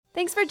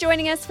Thanks for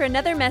joining us for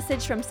another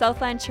message from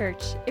Southland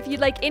Church. If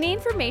you'd like any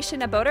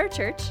information about our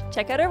church,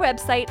 check out our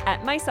website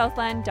at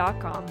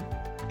mysouthland.com.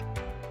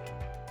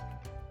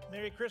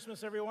 Merry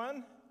Christmas,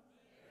 everyone.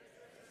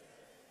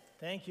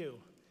 Thank you.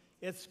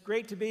 It's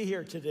great to be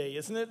here today,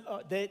 isn't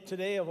it?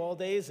 Today of all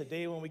days, a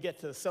day when we get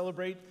to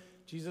celebrate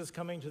Jesus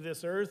coming to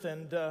this earth,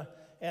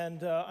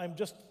 and I'm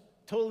just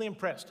totally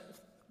impressed.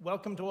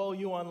 Welcome to all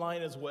you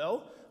online as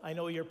well. I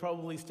know you're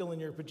probably still in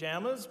your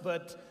pajamas,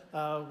 but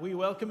we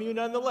welcome you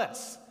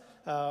nonetheless.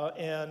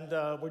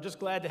 We're just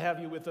glad to have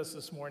you with us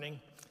this morning.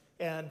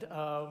 And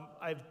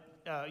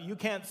you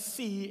can't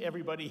see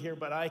everybody here,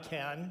 but I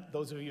can,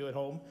 those of you at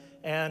home.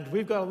 And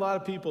we've got a lot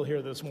of people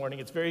here this morning.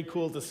 It's very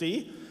cool to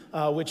see,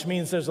 which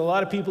means there's a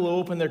lot of people who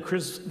open their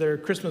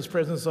Christmas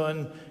presents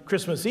on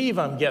Christmas Eve,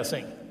 I'm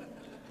guessing.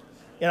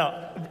 You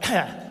know,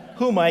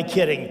 who am I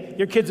kidding?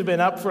 Your kids have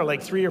been up for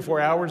like 3 or 4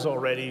 hours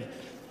already.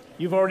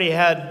 You've already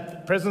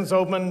had presents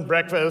open,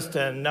 breakfast,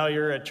 and now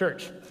you're at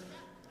church.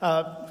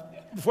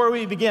 Before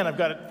we begin, I've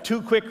got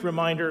 2 quick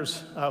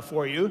reminders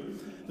for you.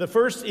 The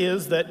first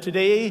is that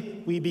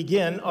today we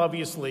begin,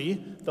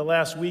 obviously, the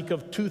last week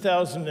of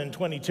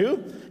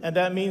 2022, and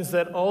that means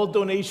that all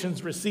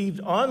donations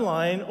received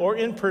online or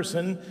in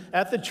person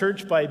at the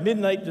church by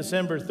midnight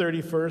December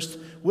 31st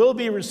will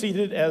be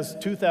received as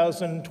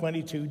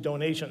 2022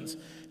 donations.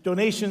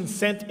 Donations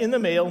sent in the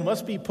mail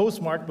must be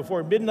postmarked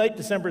before midnight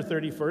December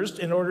 31st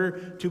in order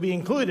to be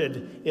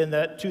included in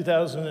that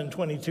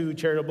 2022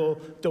 charitable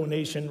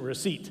donation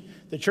receipt.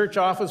 The church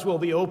office will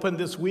be open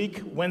this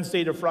week,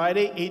 Wednesday to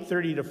Friday,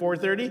 8:30 to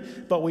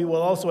 4:30, but we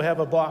will also have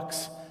a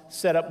box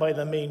set up by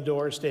the main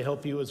doors to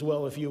help you as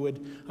well if you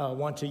would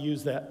want to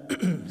use that.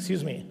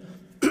 Excuse me.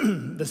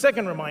 The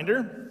second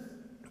reminder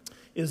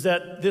is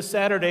that this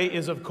Saturday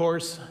is, of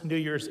course, New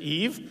Year's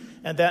Eve,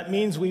 and that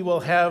means we will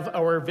have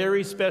our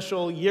very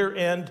special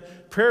year-end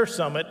prayer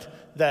summit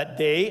that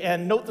day.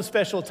 And note the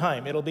special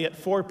time. It'll be at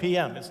 4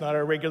 p.m. It's not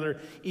our regular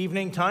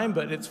evening time,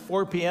 but it's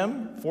 4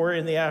 p.m., 4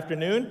 in the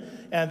afternoon,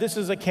 and this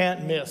is a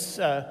can't miss.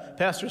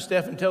 Pastor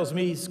Stephen tells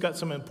me he's got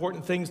some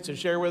important things to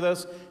share with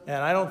us, and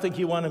I don't think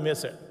you want to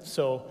miss it.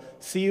 So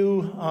see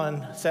you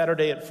on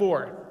Saturday at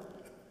 4.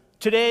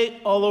 Today,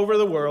 all over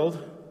the world,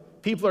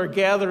 people are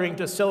gathering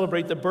to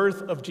celebrate the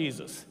birth of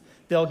Jesus.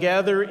 They'll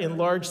gather in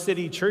large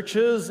city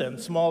churches and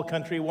small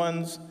country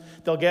ones.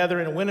 They'll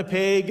gather in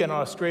Winnipeg and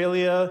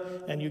Australia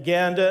and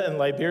Uganda and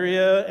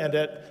Liberia and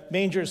at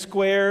Manger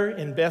Square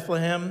in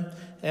Bethlehem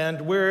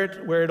and where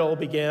it all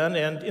began,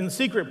 and in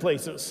secret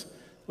places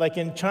like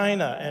in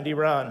China and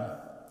Iran,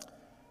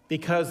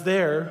 because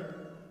there,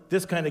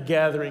 this kind of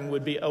gathering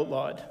would be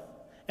outlawed.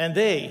 And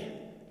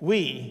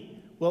we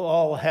will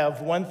all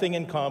have one thing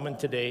in common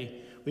today.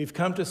 We've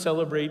come to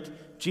celebrate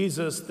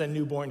Jesus, the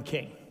newborn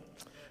King.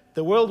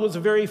 The world was a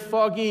very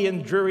foggy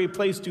and dreary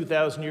place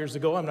 2,000 years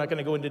ago. I'm not going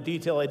to go into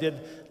detail. I did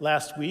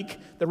last week.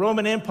 The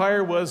Roman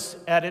Empire was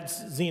at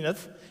its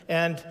zenith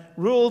and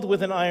ruled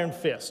with an iron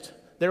fist.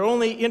 Their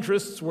only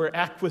interests were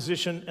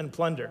acquisition and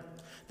plunder.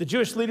 The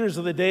Jewish leaders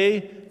of the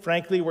day,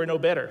 frankly, were no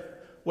better.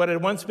 What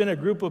had once been a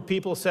group of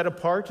people set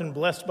apart and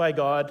blessed by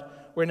God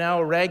were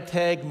now a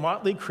ragtag,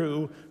 motley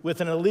crew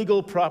with an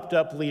illegal,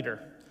 propped-up leader.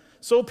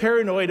 So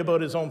paranoid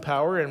about his own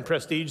power and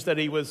prestige that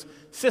he was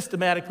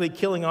systematically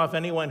killing off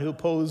anyone who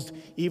posed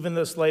even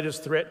the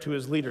slightest threat to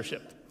his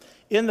leadership.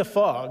 In the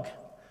fog,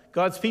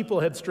 God's people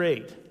had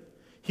strayed.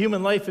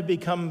 Human life had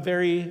become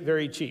very,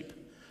 very cheap.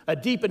 A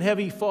deep and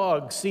heavy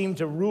fog seemed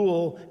to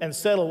rule and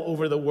settle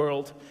over the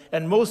world,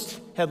 and most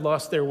had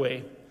lost their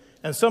way.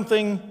 And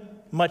something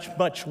much,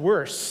 much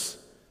worse,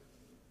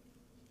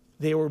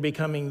 they were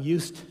becoming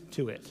used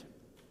to it.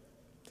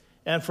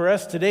 And for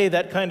us today,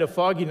 that kind of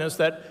fogginess,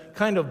 that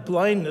kind of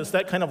blindness,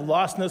 that kind of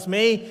lostness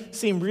may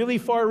seem really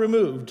far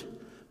removed,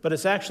 but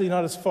it's actually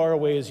not as far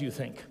away as you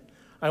think.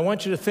 I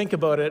want you to think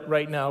about it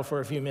right now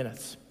for a few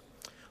minutes.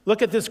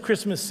 Look at this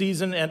Christmas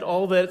season and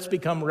all that's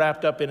become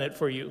wrapped up in it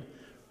for you,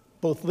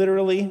 both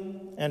literally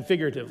and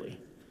figuratively.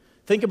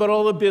 Think about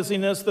all the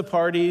busyness, the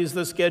parties,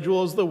 the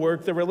schedules, the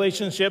work, the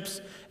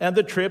relationships, and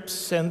the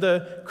trips, and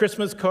the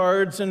Christmas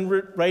cards, and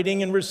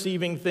writing and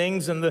receiving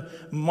things, and the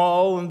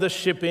mall and the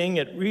shipping.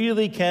 It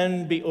really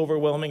can be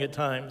overwhelming at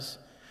times.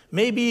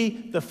 Maybe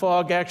the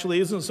fog actually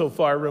isn't so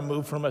far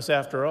removed from us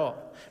after all.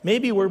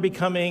 Maybe we're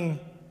becoming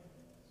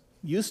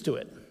used to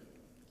it.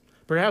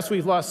 Perhaps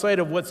we've lost sight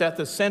of what's at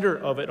the center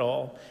of it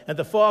all, and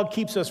the fog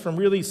keeps us from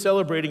really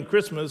celebrating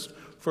Christmas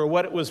for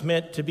what it was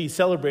meant to be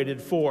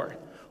celebrated for.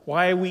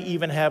 Why we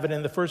even have it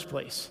in the first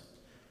place.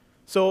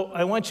 So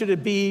I want you to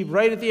be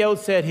right at the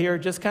outset here,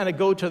 just kind of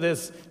go to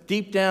this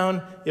deep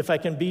down, if I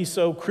can be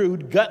so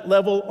crude, gut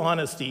level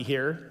honesty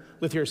here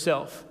with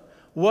yourself.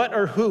 What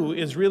or who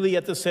is really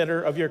at the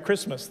center of your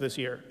Christmas this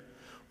year?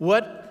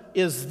 What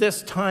is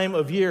this time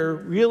of year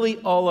really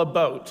all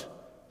about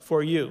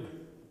for you?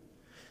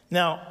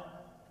 Now,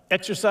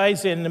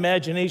 exercise in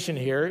imagination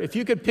here. If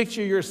you could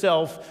picture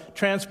yourself,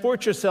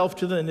 transport yourself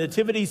to the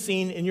nativity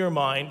scene in your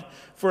mind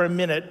for a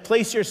minute,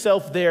 place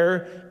yourself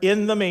there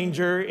in the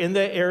manger, in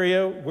the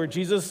area where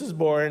Jesus is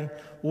born,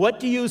 what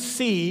do you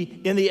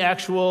see in the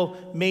actual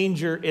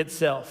manger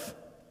itself?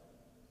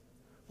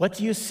 What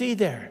do you see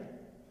there?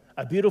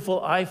 A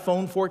beautiful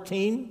iPhone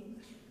 14?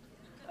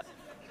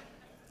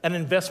 An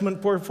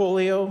investment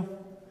portfolio?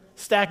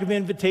 Stack of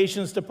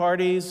invitations to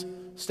parties?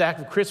 Stack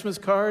of Christmas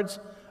cards?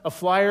 A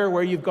flyer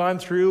where you've gone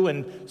through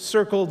and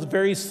circled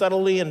very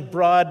subtly in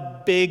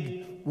broad,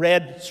 big,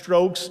 red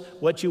strokes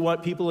what you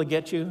want people to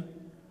get you?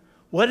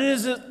 What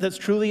is it that's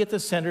truly at the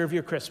center of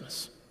your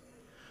Christmas?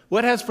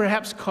 What has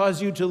perhaps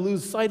caused you to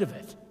lose sight of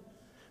it?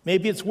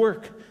 Maybe it's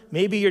work.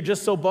 Maybe you're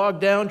just so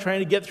bogged down trying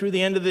to get through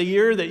the end of the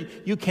year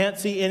that you can't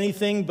see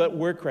anything but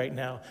work right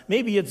now.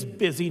 Maybe it's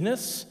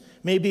busyness.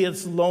 Maybe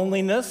it's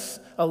loneliness,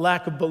 a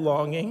lack of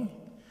belonging.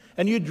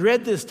 And you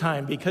dread this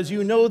time because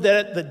you know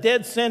that at the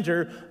dead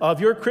center of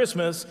your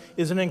Christmas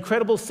is an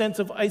incredible sense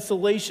of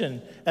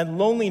isolation and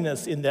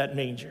loneliness in that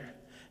manger.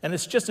 And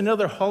it's just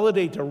another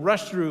holiday to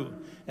rush through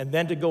and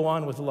then to go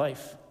on with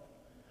life.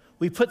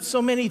 We put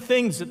so many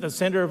things at the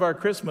center of our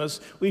Christmas.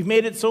 We've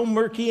made it so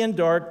murky and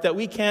dark that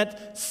we can't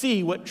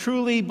see what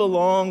truly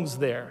belongs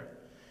there.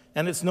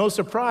 And it's no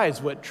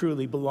surprise what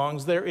truly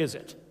belongs there, is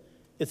it?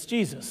 It's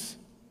Jesus.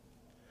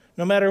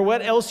 No matter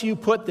what else you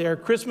put there,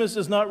 Christmas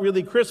is not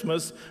really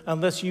Christmas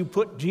unless you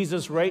put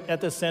Jesus right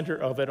at the center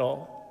of it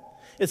all.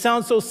 It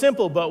sounds so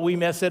simple, but we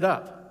mess it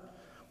up.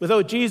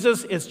 Without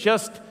Jesus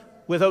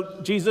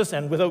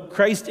and without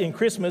Christ in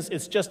Christmas,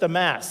 it's just a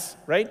mass,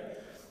 right?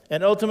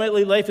 And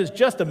ultimately, life is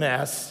just a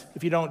mass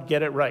if you don't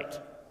get it right.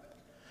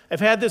 I've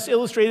had this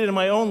illustrated in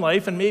my own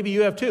life, and maybe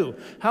you have too.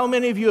 How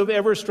many of you have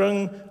ever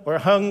strung or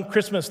hung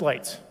Christmas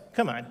lights?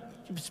 Come on,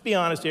 just be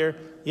honest here.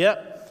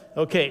 Yep.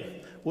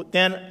 Okay. Well,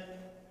 then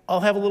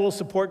I'll have a little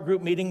support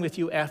group meeting with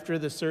you after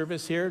the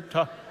service here,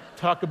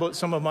 talk about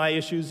some of my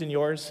issues and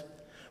yours.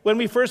 When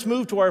we first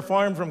moved to our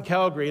farm from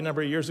Calgary a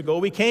number of years ago,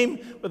 we came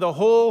with a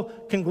whole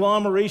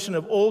conglomeration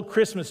of old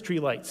Christmas tree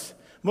lights,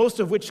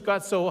 most of which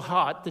got so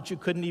hot that you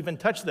couldn't even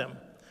touch them.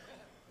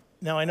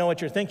 Now, I know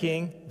what you're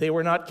thinking. They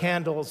were not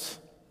candles.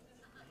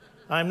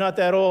 I'm not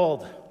that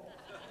old.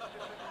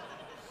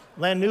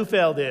 Len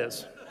Neufeld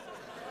is.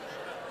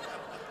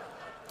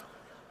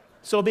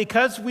 So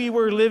because we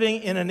were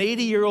living in an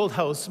 80-year-old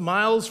house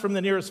miles from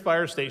the nearest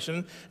fire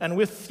station and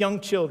with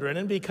young children,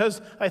 and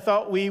because I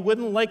thought we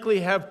wouldn't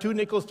likely have 2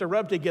 nickels to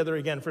rub together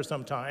again for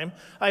some time,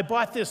 I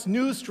bought this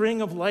new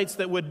string of lights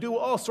that would do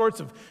all sorts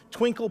of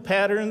twinkle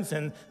patterns,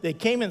 and they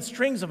came in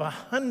strings of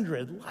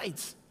 100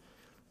 lights.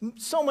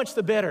 So much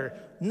the better.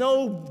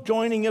 No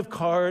joining of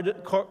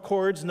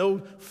cords, no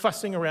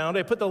fussing around.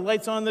 I put the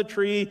lights on the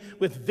tree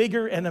with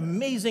vigor and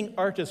amazing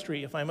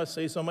artistry, if I must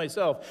say so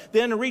myself.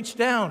 Then reached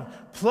down,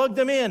 plugged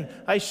them in.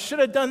 I should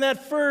have done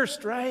that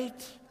first,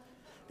 right?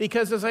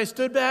 Because as I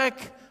stood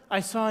back,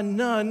 I saw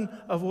none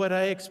of what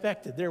I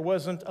expected. There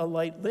wasn't a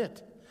light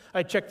lit.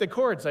 I checked the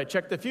cords, I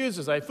checked the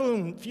fuses, I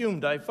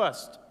fumed, I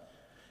fussed.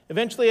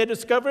 Eventually I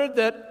discovered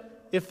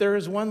that if there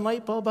is one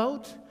light bulb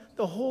out,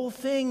 the whole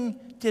thing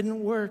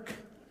didn't work.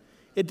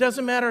 It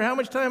doesn't matter how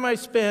much time I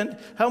spend,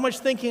 how much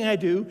thinking I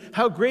do,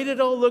 how great it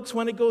all looks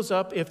when it goes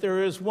up. If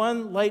there is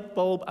one light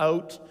bulb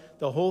out,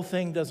 the whole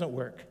thing doesn't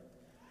work.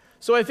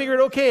 So I figured,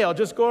 okay, I'll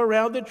just go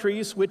around the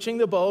tree switching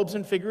the bulbs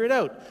and figure it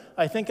out.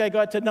 I think I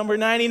got to number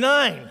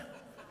 99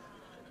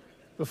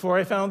 before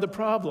I found the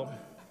problem.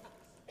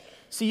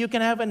 See, you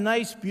can have a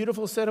nice,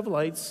 beautiful set of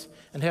lights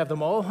and have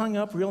them all hung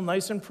up real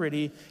nice and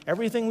pretty.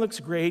 Everything looks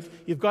great.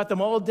 You've got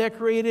them all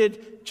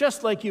decorated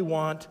just like you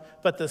want.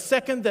 But the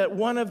second that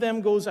one of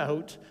them goes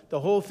out, the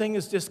whole thing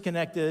is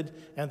disconnected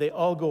and they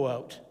all go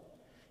out.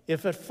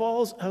 If it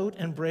falls out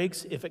and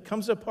breaks, if it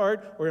comes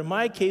apart, or in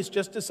my case,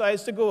 just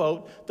decides to go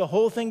out, the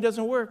whole thing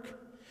doesn't work.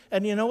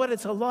 And you know what?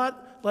 It's a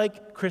lot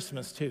like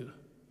Christmas, too.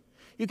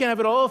 You can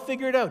have it all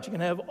figured out. You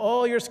can have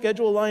all your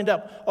schedule lined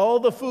up, all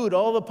the food,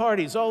 all the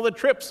parties, all the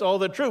trips, all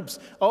the troops,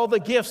 all the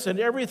gifts, and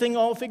everything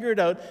all figured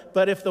out.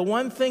 But if the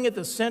one thing at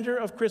the center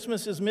of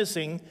Christmas is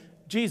missing,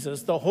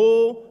 Jesus, the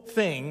whole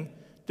thing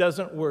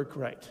doesn't work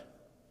right.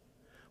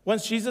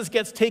 Once Jesus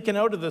gets taken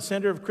out of the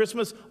center of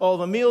Christmas, all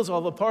the meals,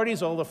 all the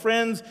parties, all the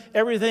friends,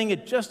 everything,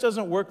 it just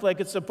doesn't work like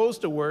it's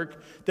supposed to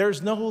work.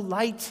 There's no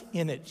light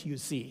in it, you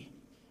see.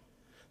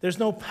 There's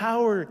no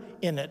power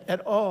in it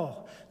at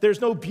all.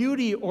 There's no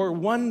beauty or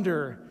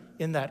wonder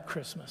in that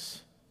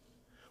Christmas.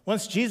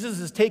 Once Jesus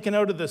is taken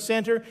out of the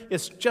center,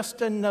 it's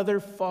just another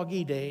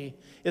foggy day.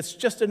 It's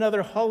just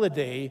another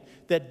holiday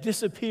that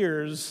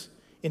disappears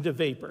into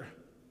vapor.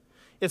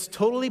 It's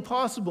totally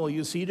possible,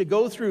 you see, to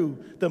go through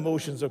the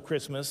motions of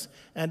Christmas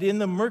and in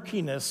the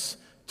murkiness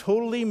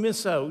totally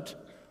miss out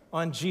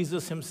on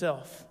Jesus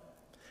himself.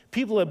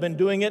 People have been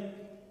doing it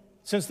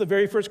since the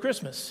very first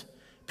Christmas.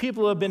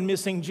 People have been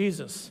missing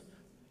Jesus.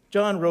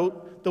 John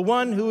wrote, "The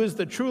one who is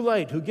the true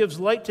light, who gives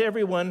light to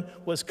everyone,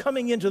 was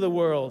coming into the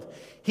world.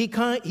 He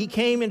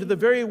came into the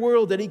very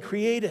world that he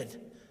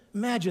created,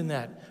 Imagine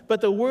that.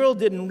 But the world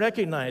didn't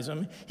recognize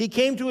him. He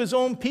came to his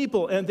own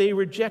people, and they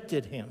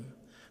rejected him.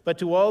 But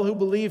to all who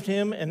believed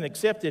him and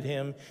accepted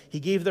him, he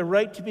gave the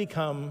right to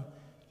become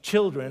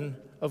children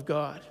of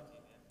God.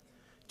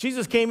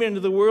 Jesus came into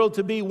the world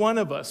to be one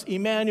of us,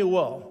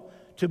 Emmanuel,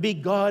 to be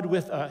God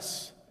with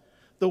us.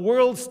 The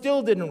world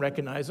still didn't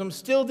recognize him,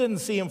 still didn't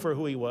see him for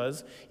who he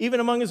was. Even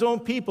among his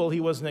own people, he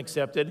wasn't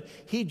accepted.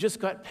 He just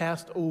got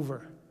passed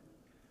over.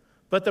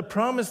 But the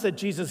promise that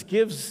Jesus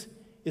gives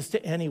is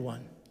to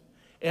anyone.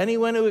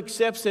 Anyone who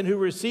accepts and who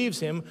receives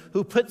him,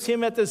 who puts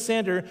him at the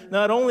center,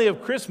 not only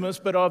of Christmas,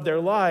 but of their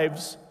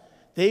lives,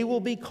 they will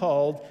be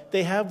called,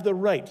 they have the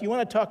right. You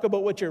want to talk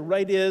about what your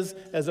right is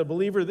as a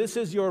believer? This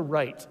is your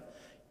right.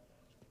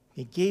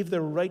 He gave the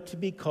right to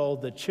be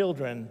called the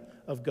children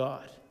of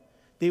God.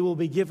 They will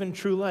be given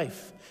true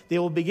life. They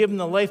will be given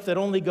the life that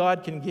only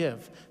God can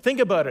give. Think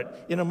about it.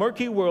 In a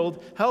murky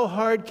world, how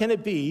hard can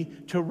it be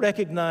to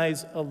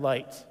recognize a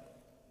light?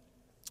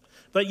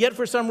 But yet,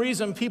 for some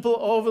reason, people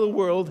all over the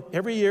world,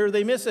 every year,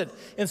 they miss it.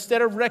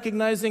 Instead of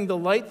recognizing the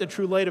light, the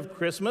true light of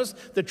Christmas,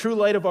 the true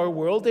light of our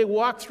world, they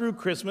walk through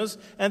Christmas,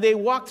 and they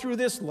walk through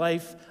this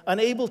life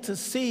unable to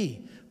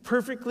see,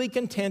 perfectly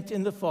content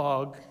in the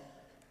fog,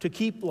 to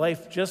keep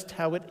life just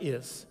how it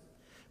is.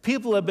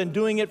 People have been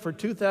doing it for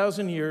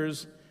 2,000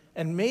 years,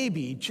 and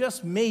maybe,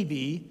 just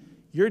maybe,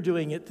 you're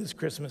doing it this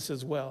Christmas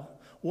as well.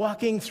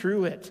 Walking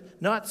through it,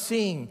 not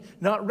seeing,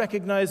 not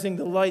recognizing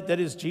the light that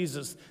is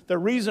Jesus, the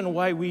reason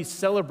why we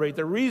celebrate,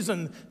 the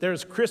reason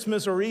there's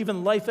Christmas or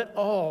even life at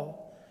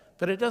all.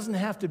 But it doesn't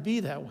have to be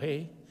that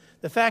way.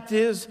 The fact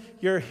is,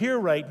 you're here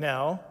right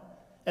now,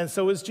 and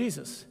so is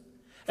Jesus.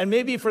 And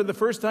maybe for the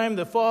first time,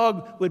 the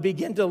fog would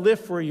begin to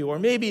lift for you. Or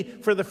maybe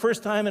for the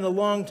first time in a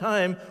long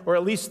time, or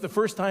at least the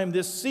first time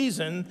this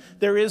season,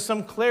 there is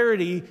some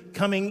clarity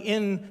coming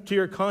into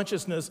your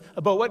consciousness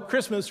about what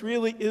Christmas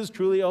really is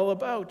truly all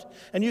about.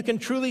 And you can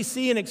truly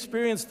see and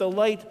experience the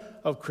light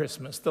of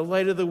Christmas, the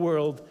light of the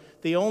world,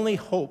 the only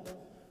hope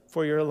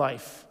for your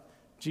life,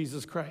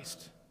 Jesus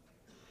Christ.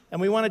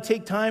 And we want to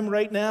take time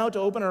right now to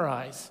open our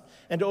eyes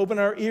and to open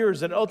our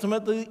ears and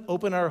ultimately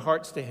open our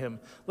hearts to him.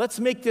 Let's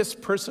make this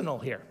personal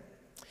here.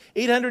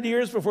 800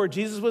 years before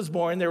Jesus was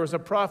born, there was a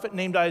prophet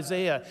named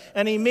Isaiah,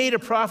 and he made a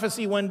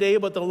prophecy one day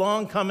about the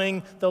long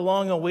coming, the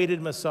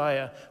long-awaited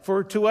Messiah.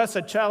 For to us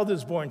a child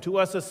is born, to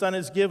us a son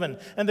is given,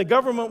 and the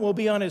government will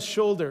be on his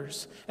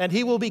shoulders, and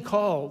he will be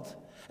called.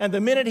 And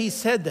the minute he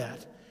said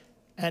that,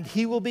 and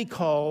he will be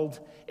called,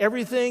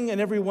 everything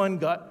and everyone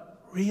got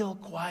real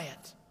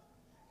quiet.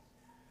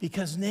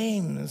 Because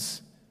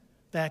names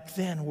back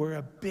then were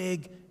a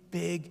big,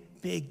 big,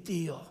 big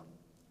deal.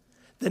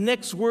 The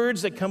next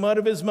words that come out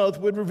of his mouth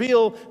would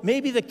reveal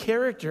maybe the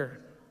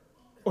character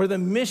or the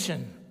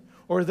mission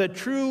or the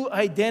true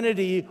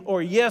identity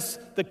or, yes,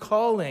 the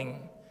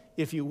calling,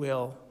 if you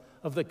will,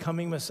 of the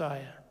coming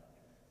Messiah.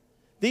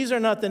 These are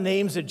not the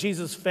names that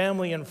Jesus'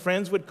 family and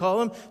friends would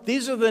call him.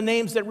 These are the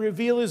names that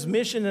reveal his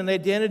mission and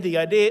identity.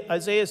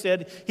 Isaiah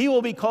said, he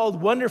will be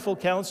called Wonderful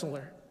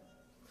Counselor.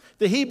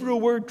 The Hebrew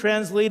word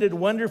translated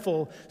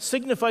wonderful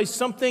signifies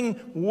something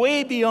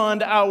way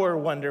beyond our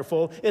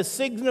wonderful. It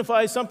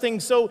signifies something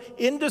so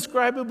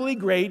indescribably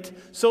great,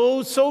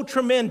 so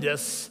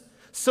tremendous,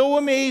 so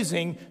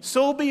amazing,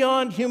 so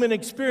beyond human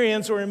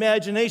experience or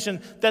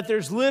imagination that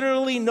there's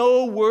literally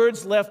no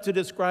words left to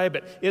describe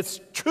it. It's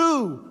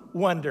true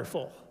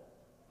wonderful.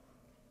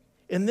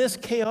 In this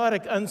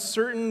chaotic,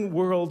 uncertain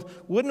world,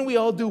 wouldn't we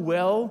all do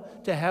well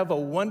to have a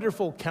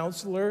wonderful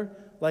counselor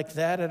like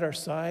that at our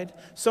side?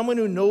 Someone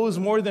who knows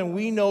more than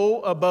we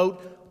know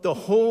about the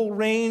whole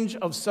range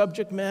of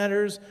subject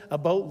matters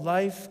about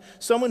life.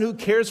 Someone who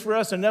cares for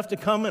us enough to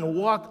come and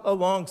walk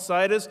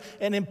alongside us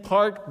and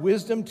impart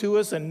wisdom to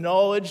us and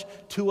knowledge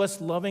to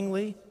us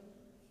lovingly.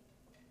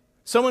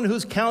 Someone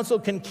whose counsel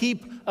can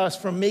keep us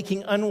from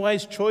making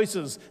unwise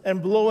choices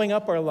and blowing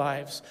up our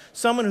lives.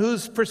 Someone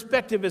whose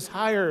perspective is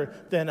higher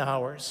than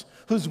ours,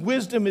 whose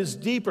wisdom is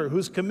deeper,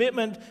 whose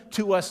commitment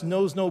to us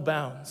knows no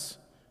bounds.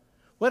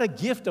 What a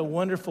gift a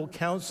wonderful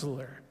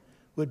counselor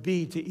would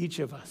be to each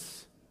of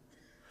us.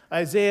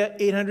 Isaiah,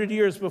 800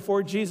 years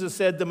before Jesus,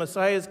 said, the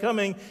Messiah is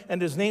coming,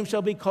 and his name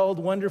shall be called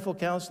Wonderful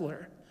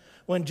Counselor.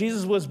 When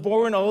Jesus was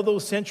born all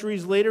those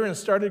centuries later and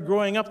started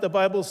growing up, the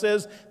Bible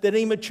says that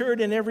he matured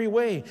in every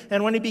way.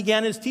 And when he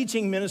began his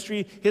teaching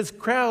ministry, his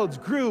crowds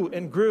grew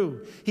and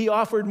grew. He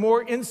offered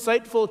more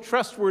insightful,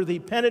 trustworthy,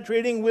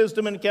 penetrating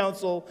wisdom and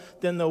counsel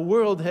than the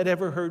world had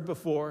ever heard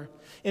before.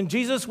 In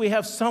Jesus, we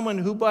have someone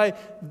who, by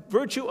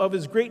virtue of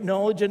his great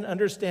knowledge and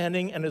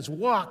understanding and his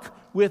walk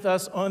with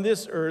us on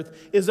this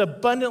earth, is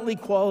abundantly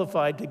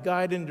qualified to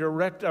guide and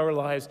direct our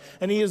lives.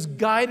 And he has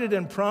guided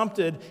and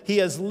prompted. He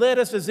has led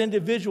us as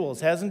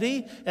individuals, hasn't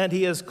he? And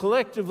he has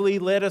collectively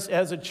led us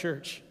as a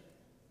church.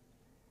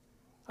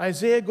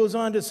 Isaiah goes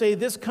on to say,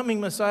 this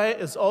coming Messiah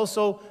is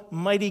also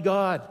mighty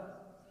God.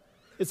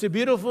 It's a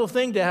beautiful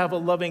thing to have a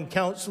loving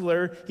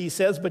counselor, he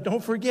says, but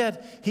don't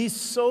forget, he's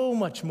so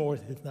much more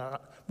than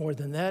that. More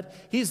than that,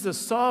 he's the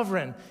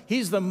sovereign.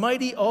 He's the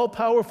mighty,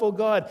 all-powerful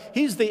God.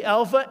 He's the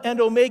Alpha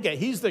and Omega.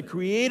 He's the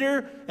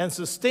creator and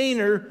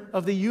sustainer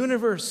of the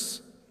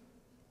universe.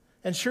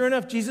 And sure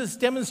enough, Jesus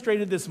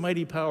demonstrated this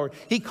mighty power.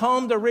 He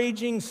calmed a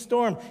raging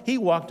storm. He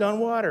walked on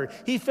water.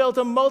 He fed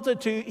a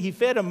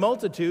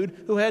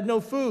multitude who had no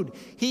food.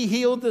 He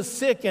healed the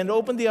sick and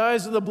opened the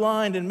eyes of the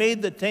blind and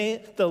made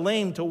the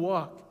lame to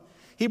walk.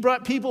 He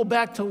brought people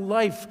back to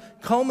life,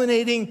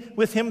 culminating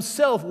with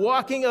himself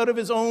walking out of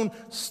his own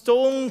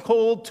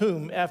stone-cold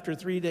tomb after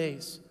 3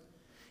 days.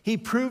 He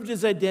proved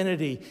his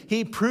identity.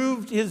 He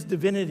proved his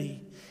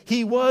divinity.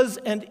 He was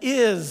and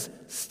is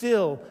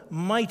still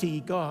mighty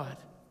God.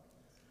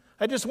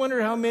 I just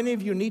wonder how many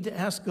of you need to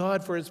ask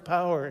God for his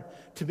power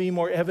to be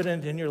more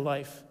evident in your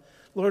life.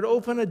 Lord,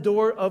 open a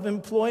door of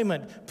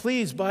employment.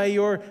 Please, by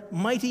your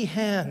mighty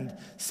hand,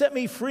 set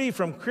me free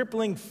from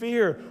crippling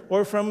fear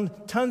or from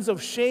tons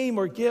of shame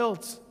or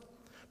guilt.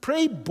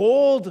 Pray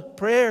bold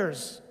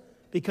prayers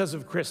because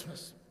of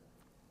Christmas.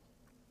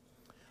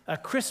 A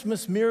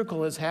Christmas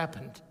miracle has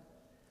happened.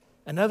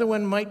 Another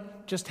one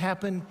might just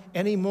happen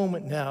any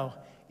moment now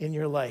in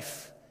your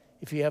life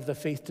if you have the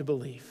faith to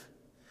believe.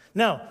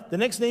 Now, the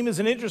next name is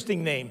an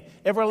interesting name,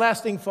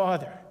 Everlasting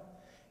Father.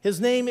 His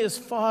name is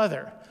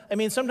Father. I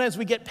mean, sometimes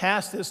we get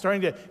past this,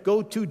 starting to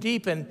go too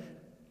deep, and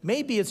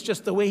maybe it's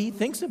just the way he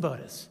thinks about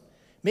us.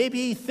 Maybe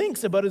he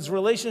thinks about his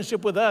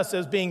relationship with us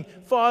as being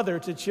father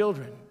to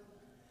children.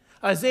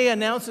 Isaiah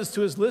announces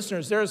to his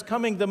listeners, there is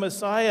coming the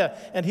Messiah,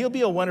 and he'll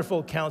be a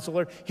wonderful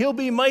counselor. He'll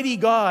be mighty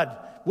God.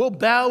 We'll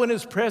bow in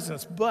his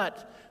presence.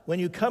 But when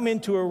you come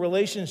into a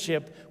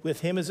relationship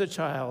with him as a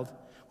child,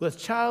 with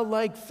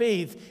childlike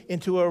faith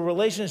into a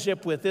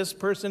relationship with this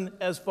person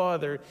as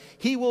father,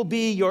 he will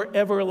be your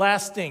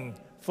everlasting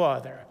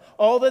Father.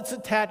 All that's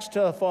attached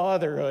to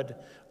fatherhood,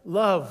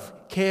 love,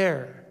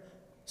 care,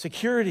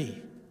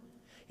 security.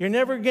 You're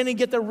never going to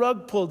get the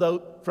rug pulled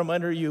out from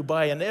under you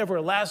by an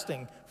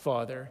everlasting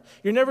Father.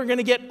 You're never going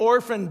to get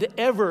orphaned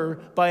ever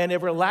by an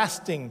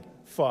everlasting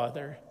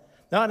Father.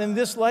 Not in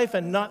this life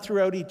and not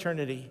throughout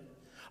eternity.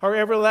 Our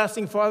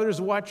everlasting Father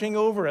is watching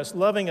over us,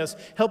 loving us,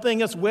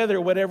 helping us weather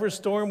whatever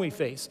storm we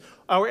face.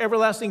 Our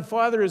everlasting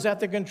Father is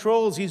at the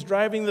controls. He's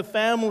driving the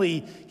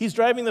family. He's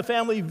driving the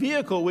family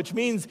vehicle, which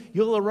means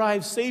you'll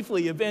arrive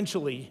safely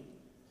eventually.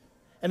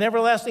 An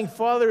everlasting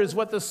Father is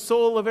what the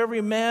soul of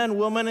every man,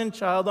 woman, and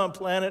child on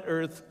planet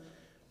Earth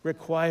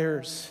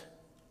requires.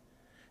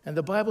 And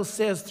the Bible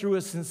says through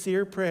a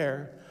sincere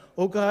prayer,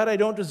 "Oh God, I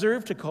don't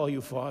deserve to call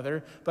you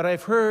Father, but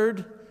I've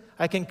heard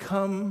I can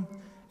come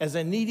as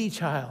a needy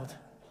child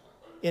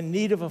in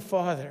need of a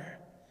father,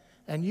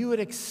 and you would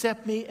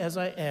accept me as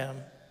I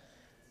am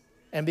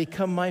and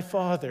become my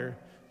father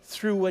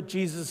through what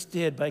Jesus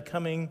did by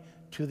coming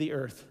to the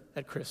earth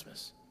at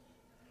Christmas.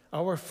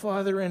 Our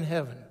Father in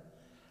heaven,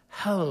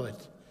 hallowed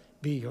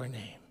be your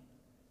name."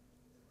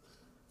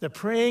 The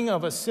praying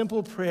of a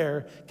simple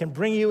prayer can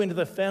bring you into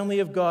the family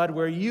of God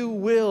where you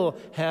will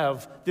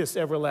have this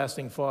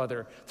everlasting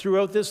Father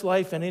throughout this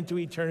life and into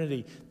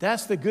eternity.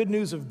 That's the good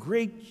news of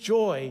great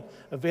joy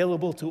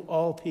available to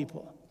all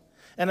people.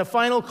 And a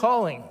final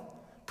calling,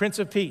 Prince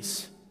of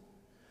Peace.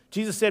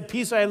 Jesus said,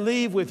 "Peace I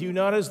leave with you,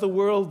 not as the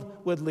world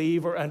would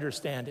leave or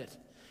understand it."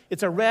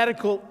 It's a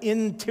radical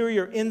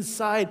interior,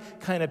 inside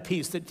kind of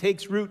peace that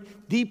takes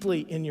root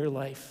deeply in your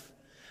life.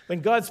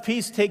 When God's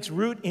peace takes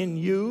root in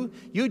you,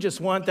 you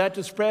just want that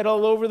to spread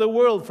all over the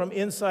world from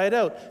inside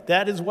out.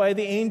 That is why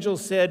the angel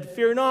said,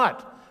 "Fear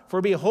not, for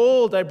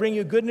behold, I bring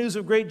you good news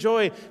of great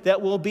joy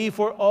that will be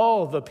for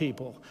all the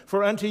people.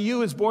 For unto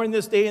you is born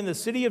this day in the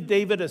city of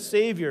David a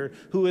Savior,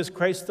 who is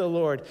Christ the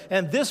Lord.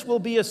 And this will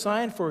be a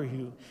sign for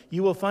you.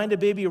 You will find a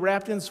baby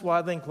wrapped in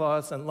swaddling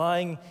cloths and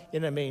lying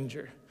in a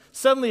manger."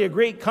 Suddenly a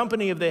great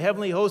company of the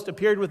heavenly host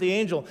appeared with the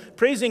angel,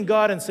 praising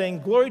God and saying,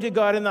 "Glory to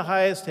God in the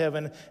highest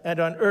heaven, and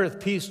on earth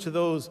peace to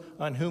those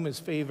on whom his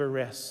favor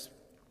rests."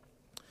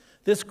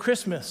 This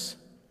Christmas,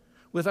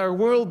 with our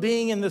world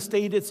being in the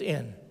state it's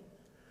in,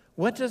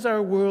 what does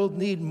our world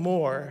need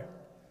more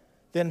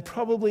than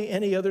probably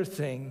any other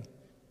thing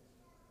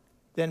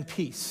than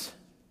peace?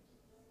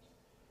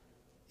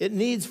 It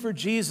needs for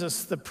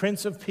Jesus, the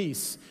Prince of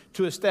Peace,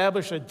 to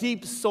establish a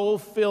deep,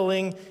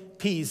 soul-filling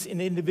peace in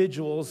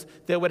individuals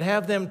that would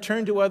have them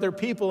turn to other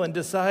people and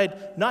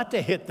decide not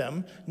to hit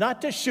them,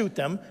 not to shoot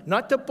them,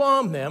 not to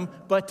bomb them,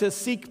 but to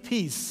seek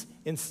peace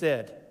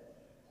instead.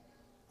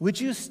 Would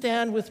you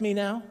stand with me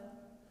now?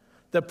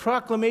 The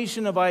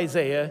proclamation of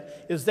Isaiah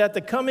is that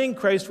the coming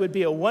Christ would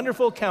be a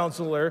wonderful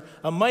counselor,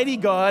 a mighty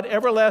God,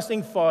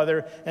 everlasting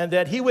Father, and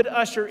that he would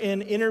usher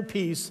in inner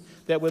peace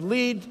that would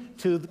lead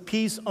to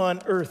peace on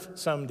earth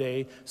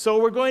someday. So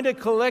we're going to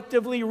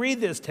collectively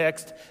read this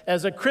text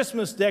as a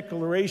Christmas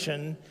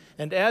declaration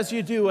And as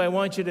you do, I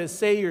want you to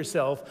say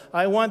yourself,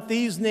 I want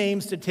these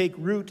names to take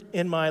root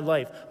in my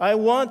life. I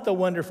want the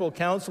wonderful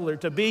counselor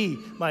to be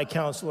my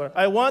counselor.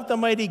 I want the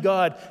mighty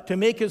God to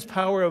make his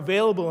power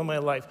available in my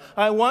life.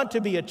 I want to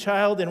be a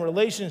child in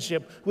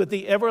relationship with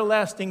the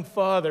everlasting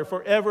Father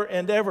forever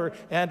and ever.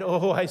 And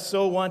oh, I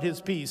so want his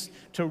peace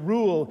to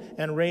rule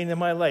and reign in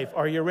my life.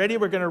 Are you ready?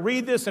 We're going to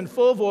read this in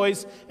full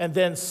voice and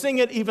then sing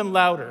it even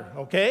louder,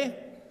 okay?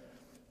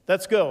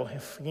 Let's go.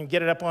 If we can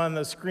get it up on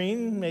the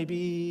screen,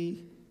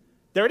 maybe.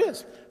 There it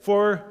is.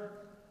 For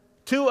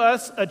to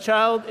us a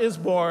child is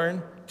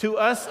born, to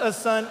us a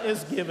son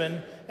is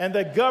given, and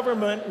the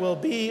government will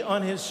be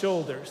on his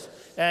shoulders.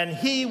 And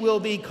he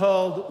will be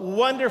called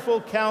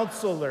Wonderful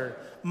Counselor,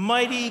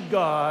 Mighty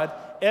God,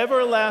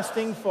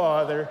 Everlasting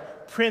Father,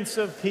 Prince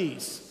of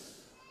Peace.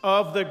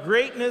 Of the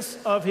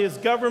greatness of his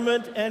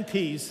government and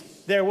peace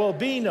there will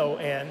be no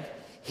end.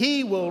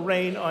 He will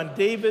reign on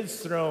David's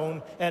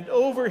throne and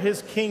over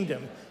his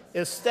kingdom,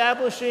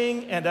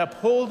 establishing and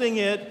upholding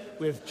it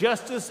with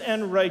justice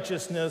and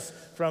righteousness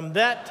from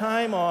that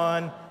time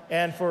on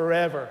and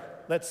forever.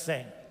 Let's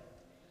sing.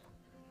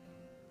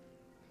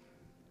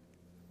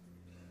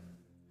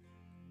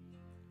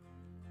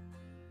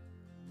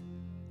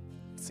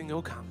 Sing,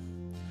 O come.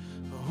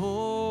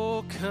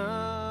 O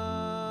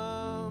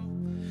come,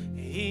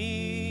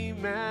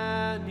 Emmanuel.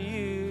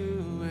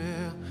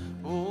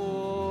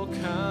 O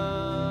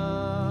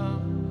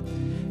come,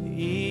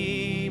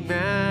 Emmanuel.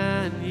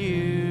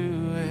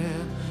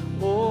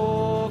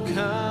 O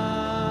come,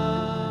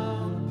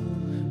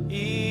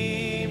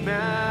 Emmanuel.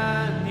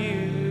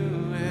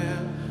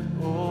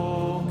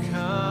 O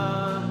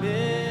come,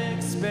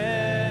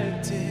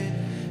 expected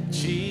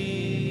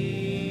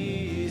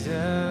Jesus.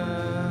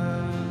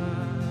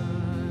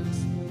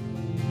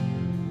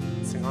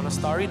 Sing on a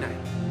starry night.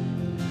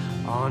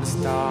 On a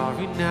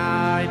starry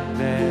night in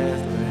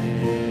Bethlehem,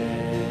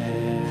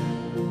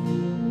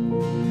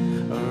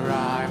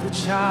 arrived the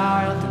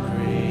child, the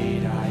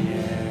great I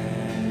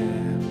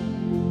am.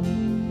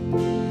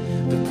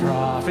 The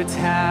prophets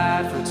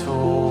had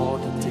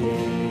foretold the day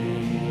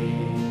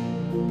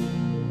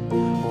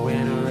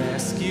when a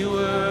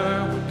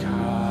rescuer would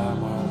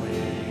come our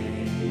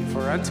way.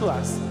 For unto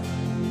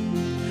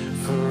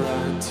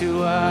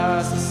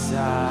us a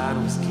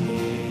son was given.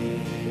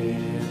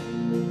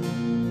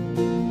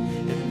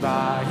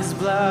 By his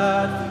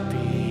blood we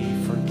be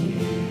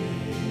forgiven.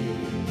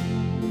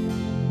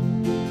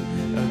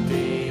 A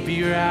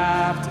baby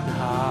wrapped in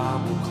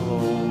humble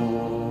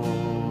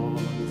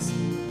clothes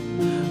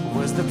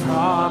was the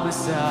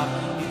promise of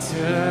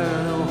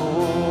eternal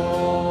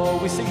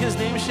hope. We sing his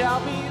name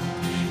shall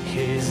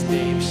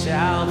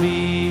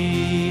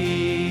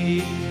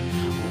be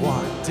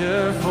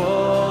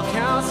Wonderful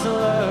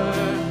Counselor,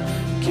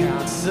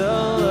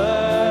 Counselor,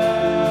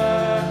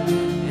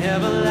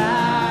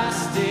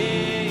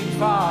 Everlasting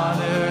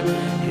Father.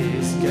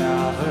 His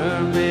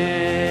government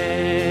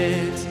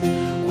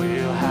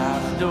will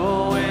have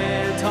no end.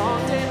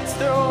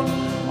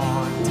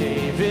 On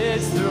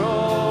David's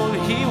throne,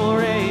 he will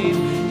reign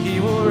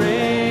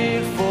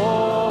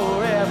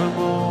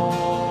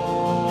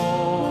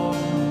forevermore.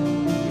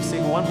 We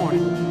sing one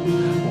morning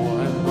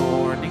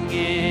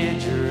in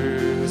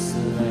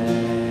Jerusalem,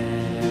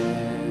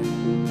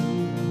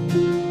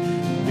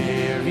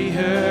 Mary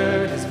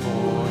heard his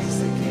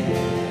voice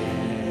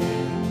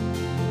again.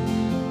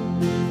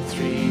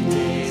 3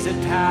 days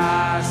had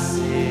passed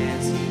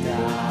since he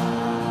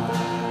died,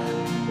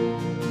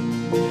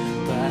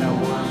 but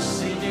at once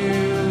she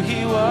knew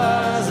he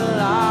was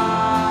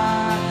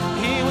alive.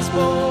 He was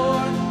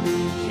born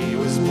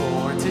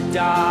to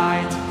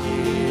die, to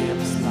give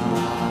his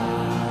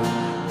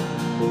life,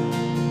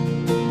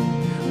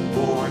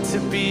 born to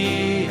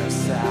be our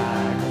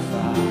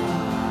sacrifice,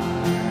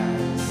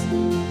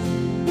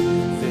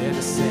 then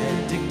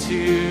ascending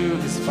to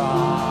his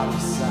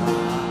Father's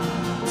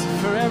side, to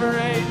forever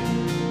reign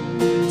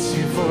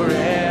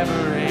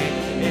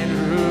and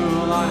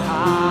rule on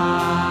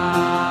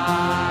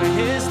high.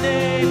 His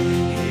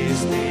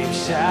name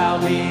shall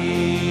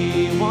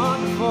be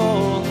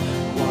Wonderful,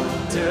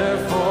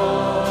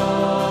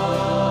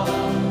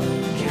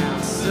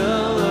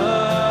 Counselor,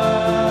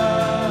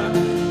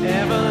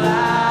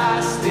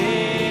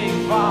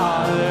 Everlasting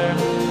Father.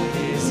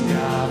 His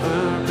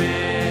government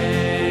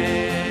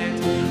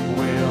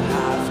will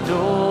have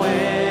no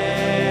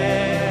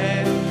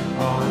end.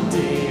 On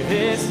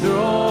David's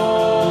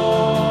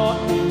throne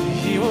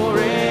he will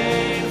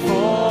reign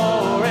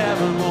forever.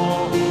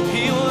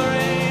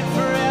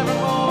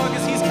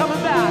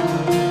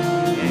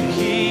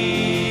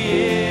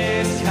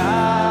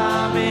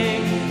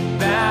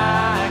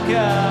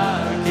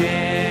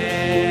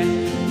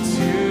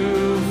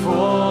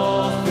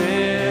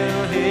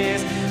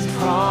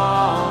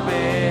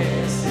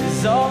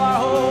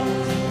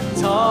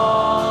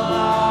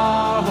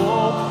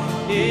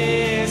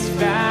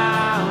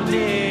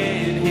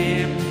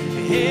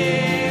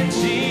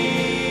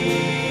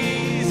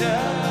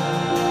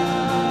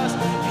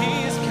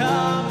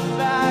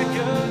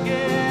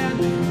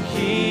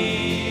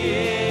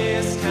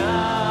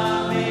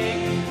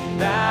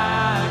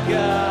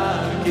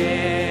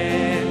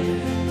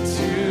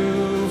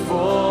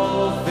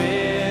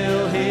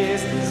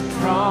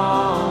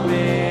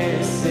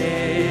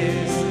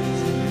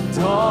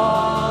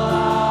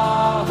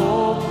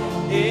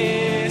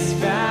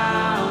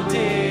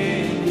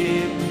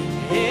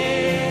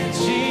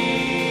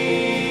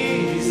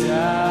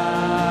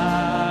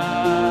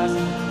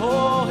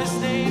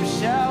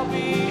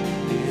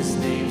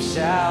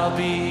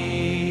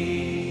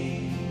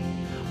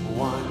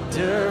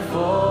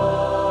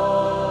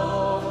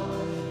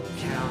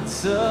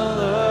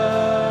 Counselor,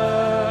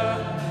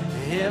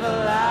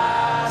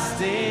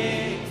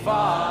 everlasting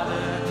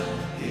Father,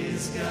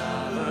 his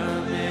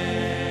government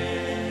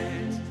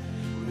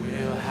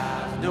will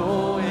have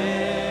no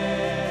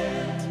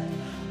end.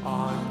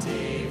 On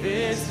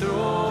David's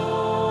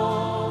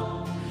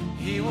throne,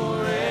 he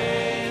will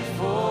reign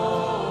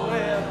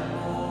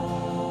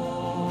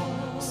forevermore.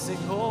 Sing,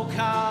 oh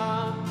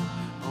come,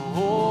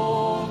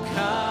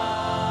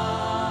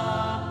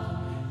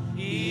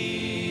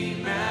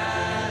 Emmanuel,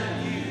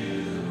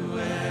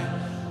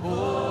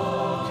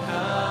 oh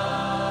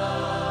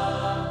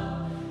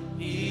come,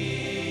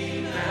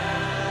 Emmanuel,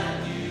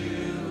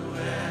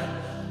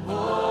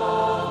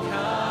 oh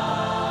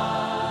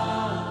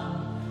come,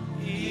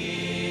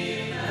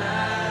 Emmanuel,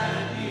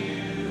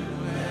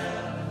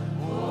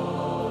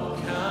 oh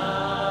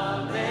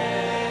come,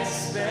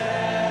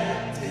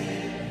 expected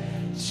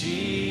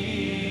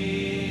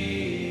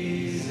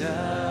Jesus.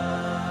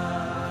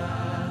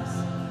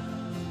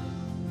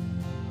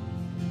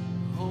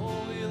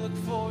 Oh, we look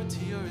forward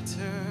to your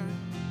return.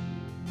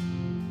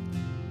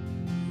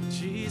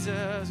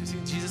 Jesus, we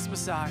sing Jesus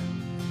Messiah.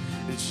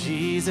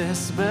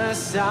 Jesus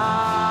Messiah,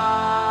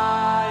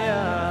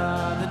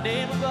 the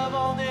name above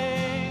all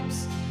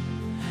names,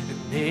 the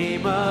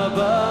name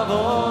above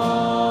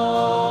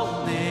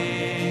all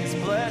names.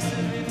 Blessed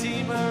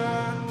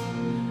Redeemer,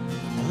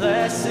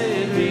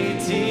 blessed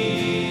Redeemer.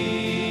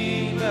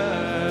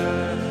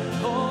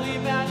 Oh,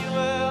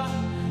 Emmanuel,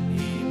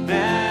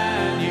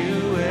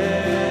 Emmanuel.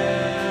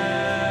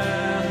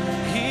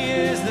 He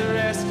is the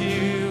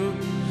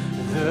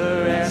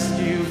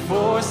rescue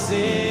for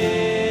sinners.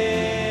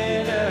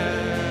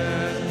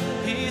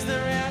 He's the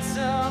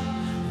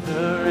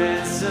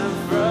ransom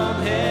from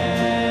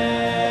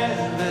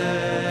heaven.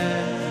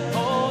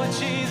 Oh,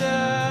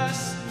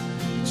 Jesus,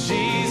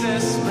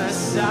 Jesus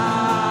Messiah.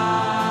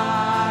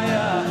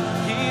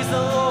 He's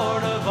the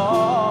Lord of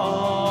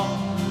all,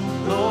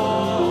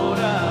 Lord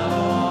of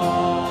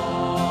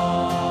all.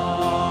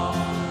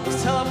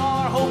 Let's tell him all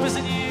our hope is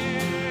in you.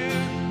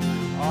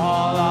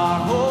 All our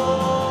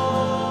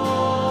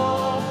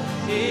hope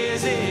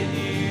is in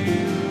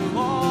you.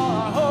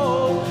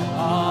 All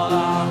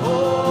our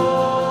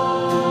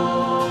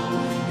hope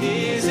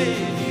is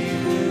in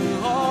you.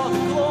 All the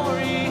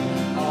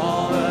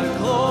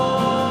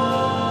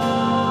glory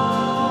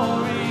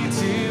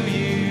to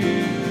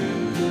you,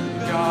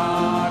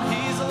 God.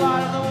 He's the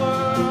light of the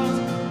world,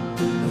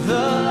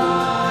 the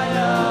light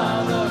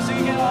of the world.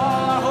 Sing it,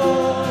 all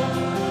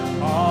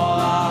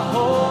our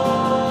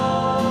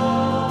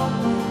hope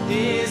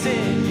is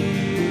in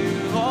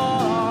you.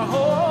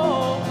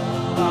 All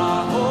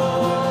our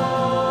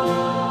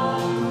hope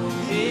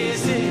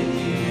is in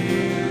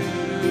you.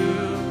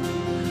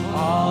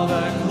 All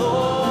the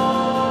glory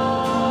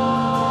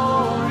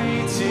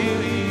to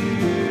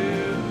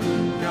you,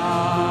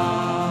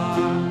 God.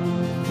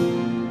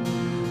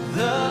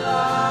 The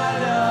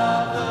light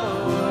of the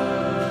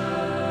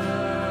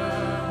world.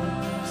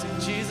 Sing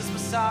Jesus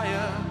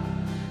Messiah,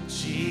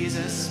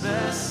 Jesus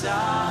Messiah.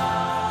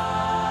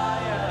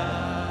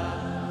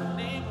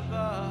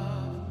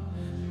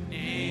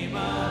 Name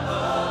above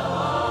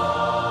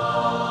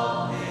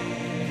all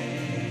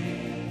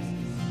names.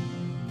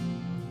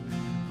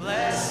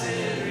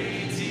 Blessed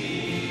Redeemer,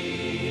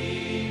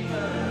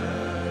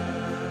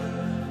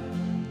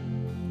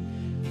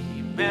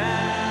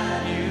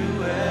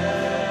 Emmanuel,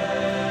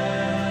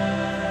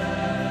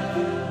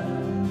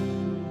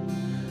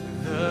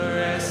 the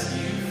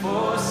rescue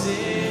for sinners,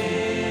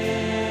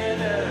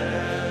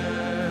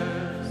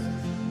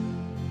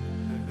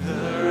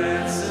 the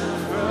ransom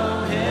from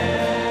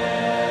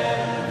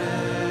heaven.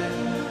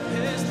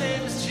 His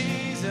name is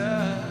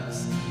Jesus,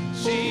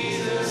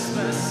 Jesus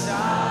Messiah,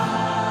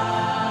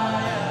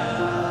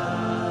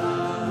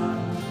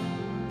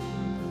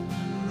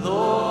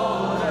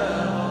 Lord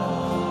of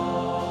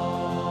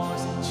all.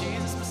 Sing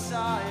Jesus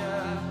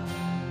Messiah,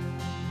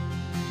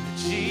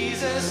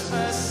 Jesus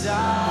Messiah.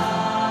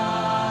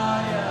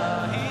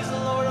 He's the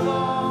Lord of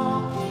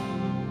all,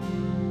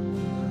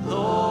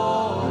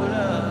 Lord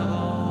of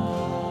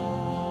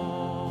all.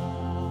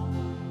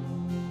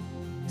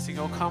 Sing,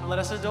 oh come, let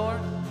us adore.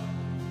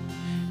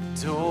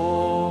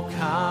 Oh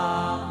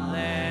come,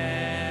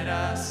 let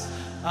us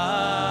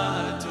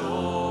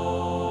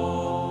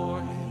adore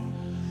him.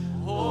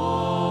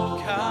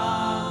 Oh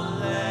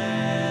come,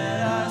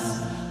 let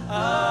us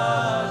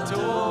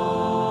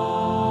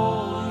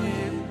adore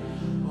him.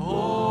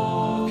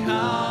 Oh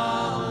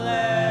come,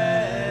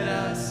 let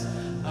us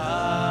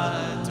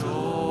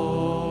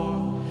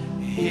adore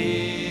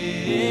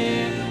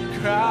him.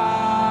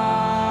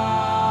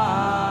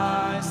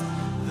 Christ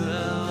the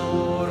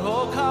Lord.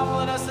 Oh come,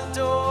 let us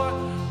adore.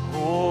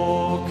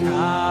 Oh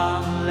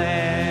come,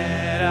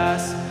 let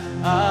us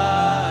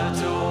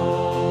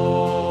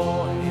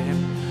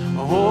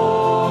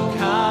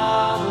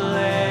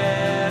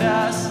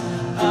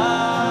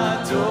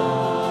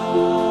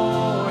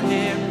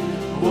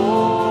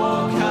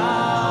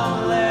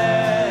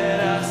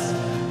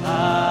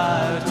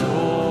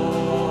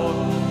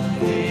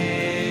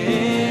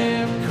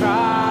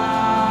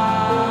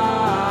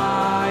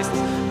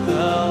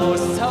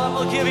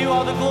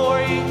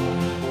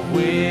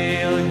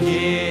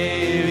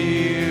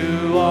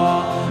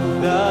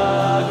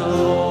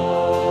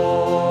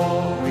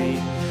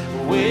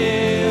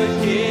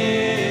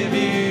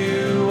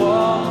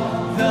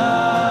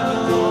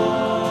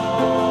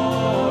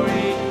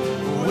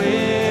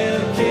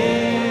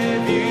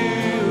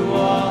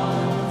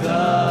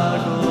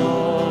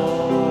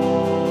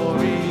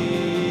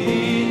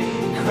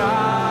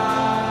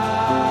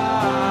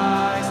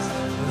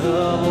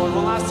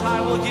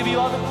we'll give you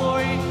all the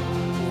glory.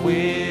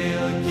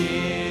 We'll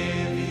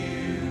give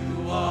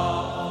you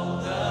all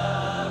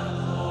the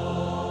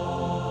glory.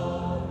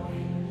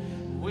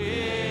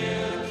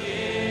 We'll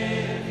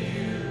give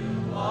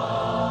you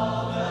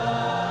all the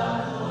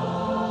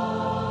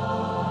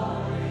glory.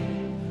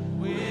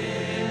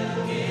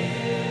 We'll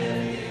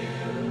give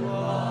you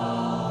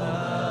all the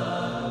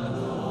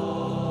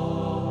glory.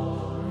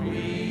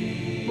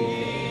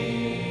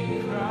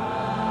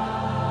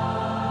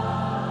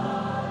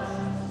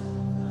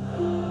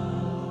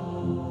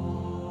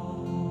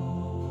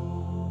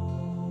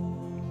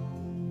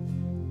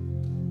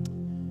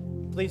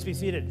 Please be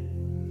seated.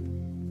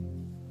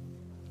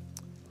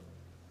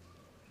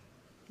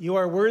 You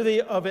are worthy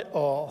of it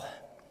all.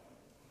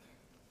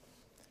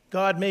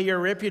 God, may your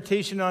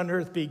reputation on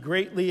earth be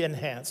greatly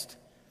enhanced.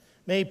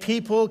 May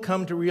people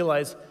come to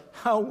realize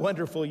how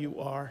wonderful you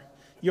are,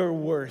 your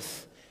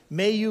worth.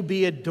 May you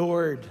be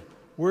adored,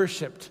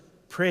 worshiped,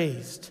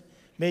 praised.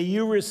 May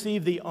you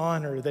receive the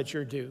honor that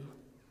you're due.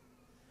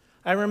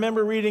 I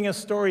remember reading a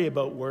story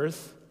about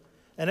worth.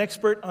 An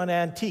expert on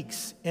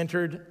antiques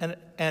entered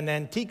an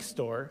antique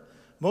store,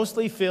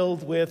 mostly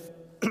filled with,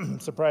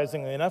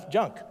 surprisingly enough,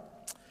 junk.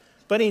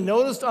 But he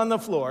noticed on the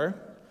floor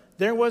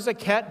there was a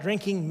cat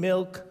drinking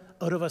milk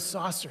out of a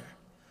saucer.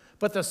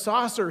 But the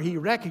saucer he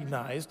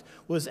recognized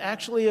was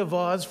actually a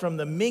vase from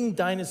the Ming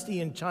Dynasty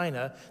in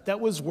China that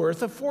was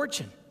worth a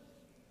fortune.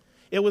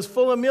 It was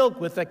full of milk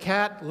with the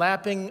cat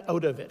lapping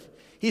out of it.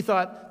 He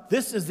thought,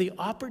 this is the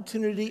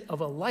opportunity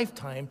of a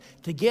lifetime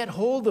to get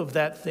hold of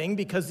that thing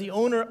because the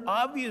owner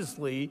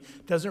obviously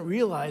doesn't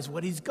realize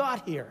what he's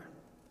got here.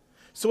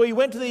 So he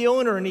went to the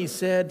owner and he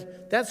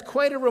said, that's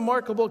quite a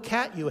remarkable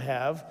cat you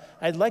have.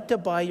 I'd like to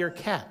buy your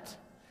cat.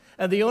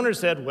 And the owner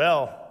said,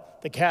 well,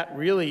 the cat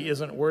really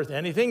isn't worth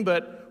anything,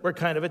 but we're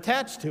kind of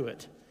attached to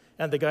it.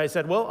 And the guy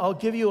said, well, I'll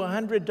give you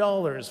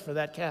 $100 for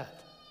that cat.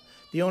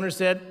 The owner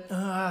said,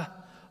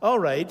 all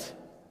right.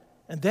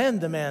 And then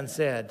the man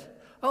said,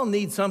 I'll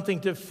need something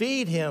to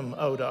feed him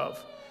out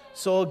of.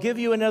 So I'll give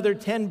you another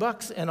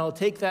 $10 and I'll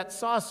take that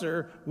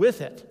saucer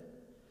with it.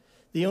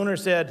 The owner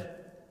said,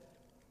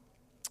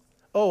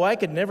 oh, I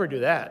could never do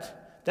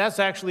that. That's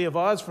actually a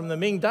vase from the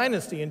Ming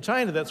Dynasty in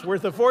China that's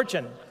worth a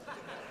fortune.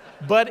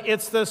 But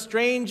it's the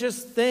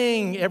strangest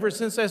thing. Ever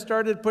since I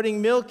started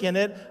putting milk in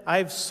it,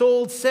 I've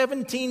sold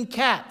 17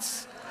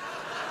 cats.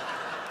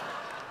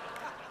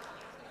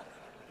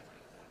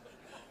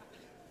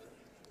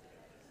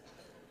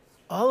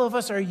 All of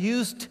us are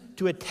used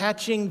to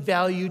attaching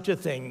value to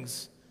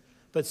things,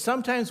 but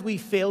sometimes we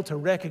fail to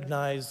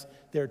recognize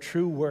their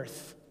true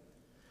worth.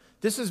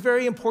 This is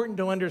very important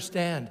to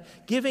understand.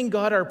 Giving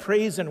God our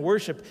praise and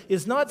worship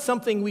is not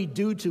something we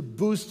do to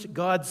boost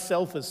God's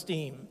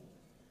self-esteem.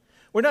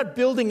 We're not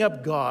building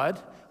up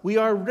God. We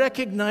are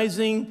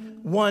recognizing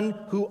one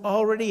who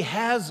already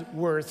has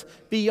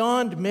worth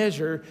beyond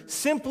measure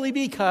simply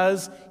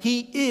because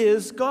he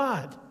is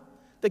God,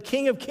 the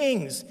King of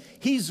Kings.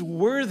 He's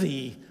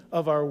worthy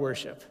of our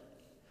worship.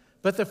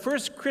 But the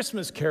first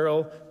Christmas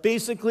carol,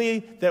 basically,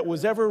 that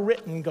was ever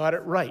written got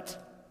it right.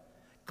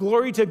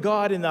 Glory to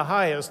God in the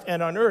highest,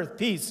 and on earth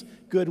peace,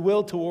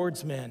 goodwill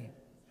towards men.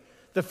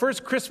 The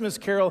first Christmas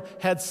carol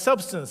had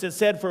substance. It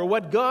said, for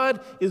what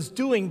God is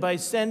doing by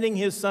sending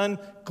his Son,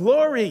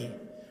 glory,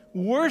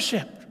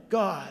 worship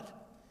God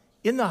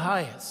in the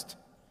highest.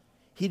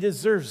 He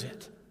deserves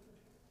it.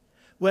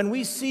 When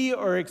we see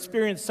or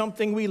experience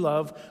something we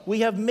love, we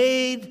have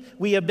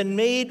been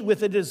made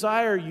with a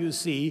desire, you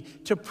see,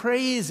 to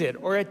praise it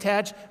or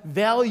attach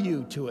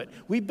value to it.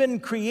 We've been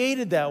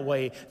created that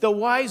way. The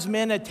wise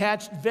men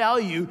attached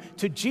value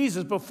to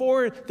Jesus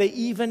before they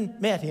even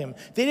met him.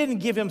 They didn't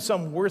give him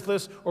some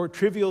worthless or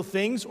trivial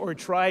things or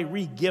try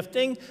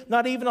re-gifting,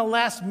 not even a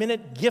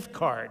last-minute gift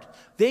card.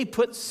 They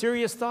put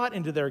serious thought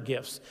into their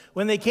gifts.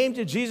 When they came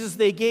to Jesus,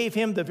 they gave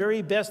him the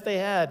very best they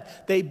had.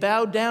 They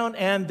bowed down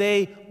and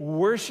they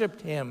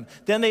worshiped him.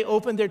 Then they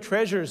opened their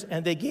treasures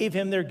and they gave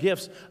him their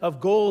gifts of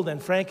gold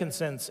and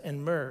frankincense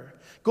and myrrh.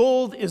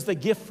 Gold is the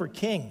gift for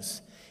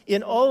kings.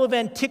 In all of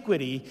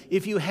antiquity,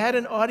 if you had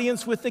an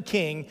audience with the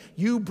king,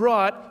 you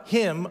brought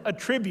him a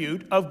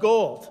tribute of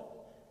gold.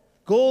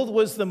 Gold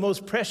was the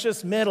most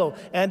precious metal,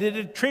 and it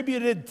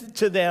attributed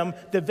to them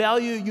the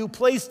value you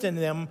placed in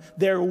them,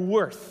 their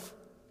worth.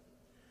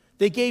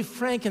 They gave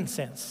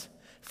frankincense.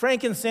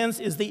 Frankincense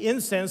is the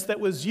incense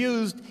that was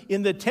used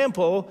in the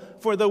temple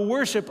for the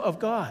worship of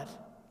God.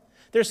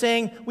 They're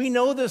saying, we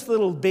know this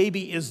little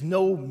baby is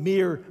no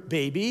mere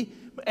baby,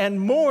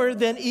 and more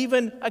than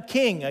even a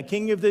king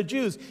of the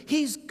Jews.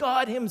 He's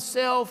God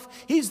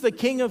himself. He's the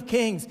King of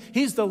Kings.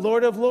 He's the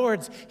Lord of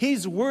Lords.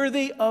 He's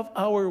worthy of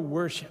our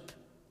worship.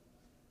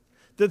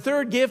 The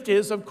third gift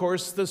is, of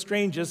course, the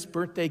strangest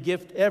birthday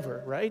gift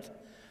ever, right?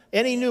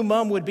 Any new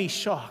mom would be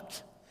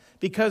shocked,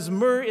 because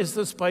myrrh is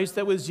the spice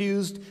that was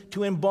used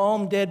to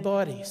embalm dead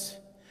bodies.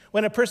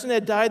 When a person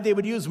had died, they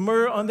would use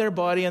myrrh on their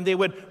body, and they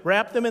would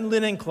wrap them in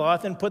linen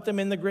cloth and put them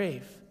in the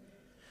grave.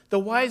 The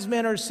wise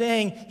men are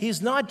saying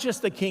he's not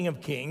just the King of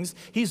Kings.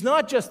 He's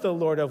not just the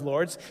Lord of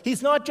Lords.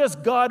 He's not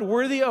just God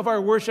worthy of our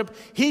worship.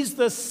 He's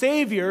the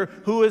Savior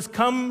who has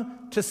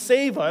come to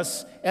save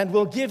us and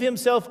will give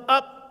himself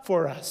up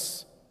for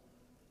us.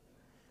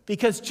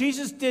 Because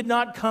Jesus did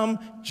not come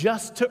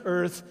just to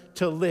earth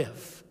to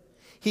live.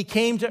 He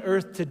came to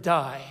earth to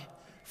die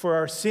for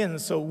our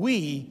sins so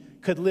we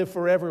could live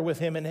forever with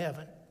him in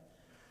heaven.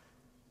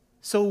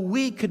 So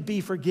we could be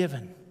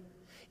forgiven.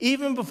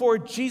 Even before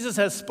Jesus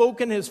has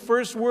spoken his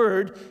first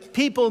word,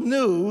 people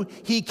knew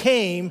he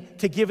came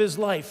to give his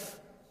life.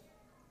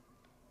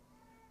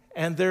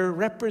 And they're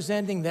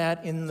representing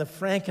that in the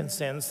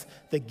frankincense,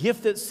 the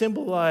gift that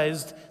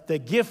symbolized the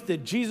gift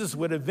that Jesus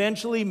would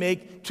eventually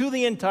make to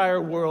the entire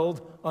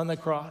world on the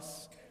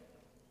cross.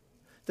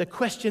 The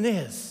question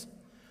is,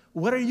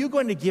 what are you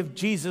going to give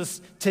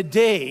Jesus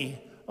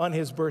today on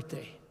his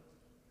birthday?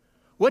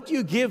 What do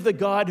you give the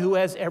God who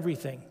has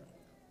everything?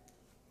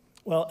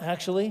 Well,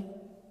 actually,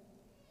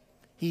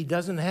 he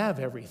doesn't have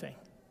everything.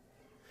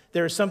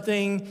 There's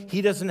something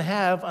he doesn't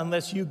have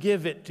unless you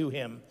give it to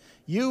him.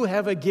 You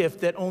have a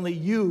gift that only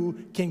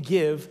you can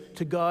give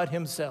to God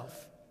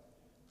himself.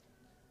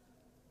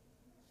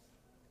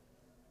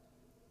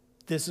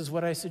 This is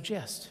what I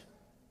suggest.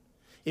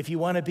 If you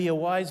want to be a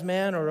wise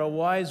man or a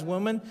wise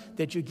woman,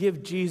 that you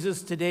give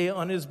Jesus today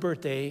on his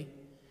birthday,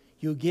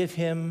 you give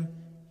him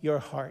your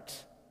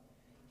heart.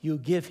 You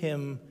give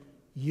him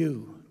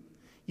you.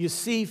 You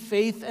see,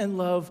 faith and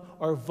love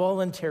are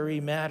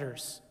voluntary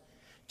matters.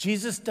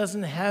 Jesus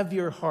doesn't have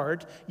your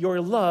heart, your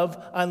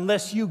love,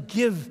 unless you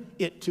give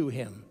it to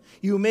him.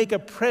 You make a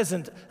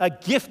present, a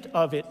gift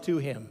of it to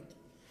him.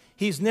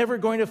 He's never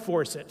going to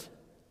force it.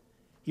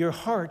 Your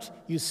heart,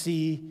 you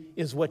see,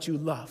 is what you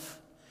love.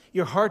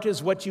 Your heart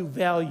is what you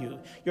value.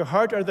 Your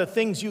heart are the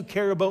things you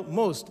care about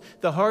most.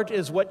 The heart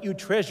is what you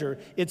treasure.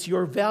 It's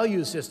your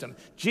value system.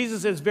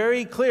 Jesus is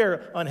very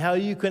clear on how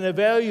you can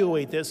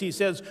evaluate this. He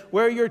says,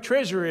 where your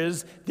treasure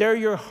is, there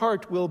your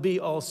heart will be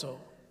also.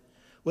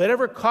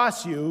 Whatever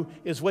costs you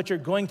is what you're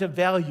going to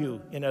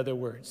value, in other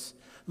words.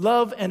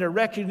 Love and a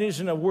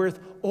recognition of worth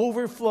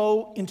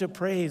overflow into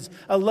praise.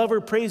 A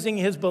lover praising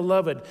his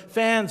beloved.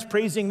 Fans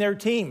praising their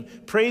team.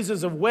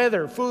 Praises of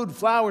weather, food,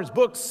 flowers,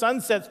 books,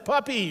 sunsets,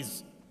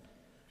 puppies.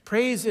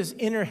 Praise is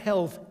inner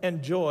health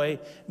and joy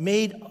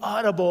made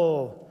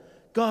audible.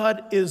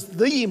 God is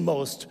the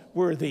most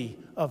worthy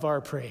of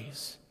our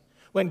praise.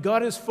 When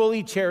God is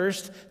fully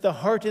cherished, the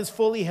heart is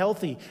fully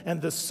healthy,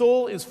 and the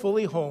soul is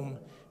fully home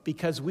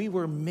because we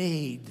were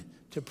made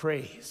to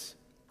praise.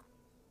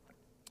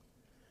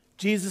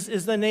 Jesus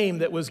is the name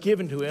that was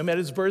given to him at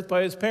his birth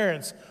by his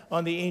parents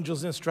on the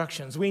angel's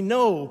instructions. We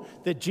know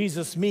that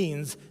Jesus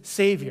means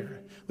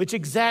Savior, which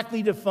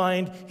exactly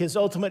defined his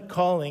ultimate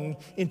calling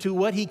into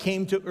what he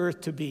came to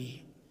earth to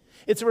be.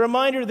 It's a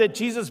reminder that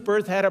Jesus'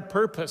 birth had a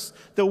purpose.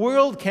 The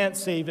world can't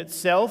save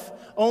itself.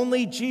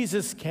 Only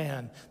Jesus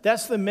can.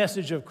 That's the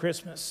message of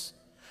Christmas.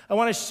 I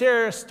want to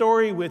share a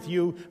story with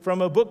you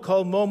from a book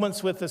called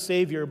Moments with the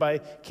Savior by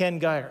Ken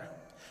Gire.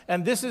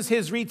 And this is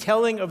his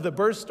retelling of the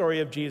birth story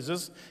of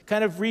Jesus,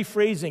 kind of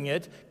rephrasing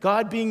it,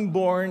 God being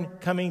born,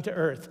 coming to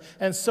earth.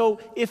 And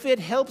so if it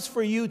helps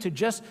for you to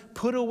just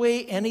put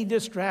away any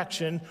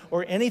distraction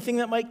or anything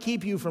that might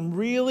keep you from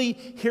really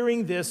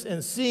hearing this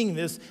and seeing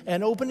this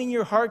and opening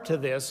your heart to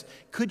this,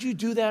 could you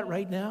do that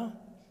right now?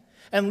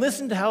 And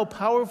listen to how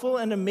powerful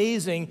and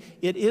amazing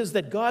it is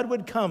that God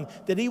would come,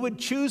 that he would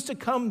choose to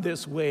come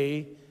this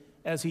way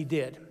as he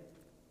did.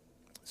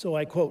 So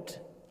I quote,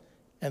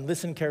 and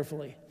listen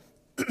carefully.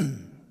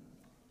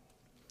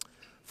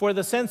 For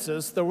the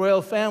census, the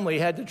royal family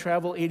had to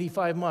travel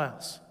 85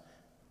 miles.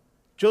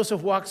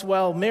 Joseph walks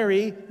while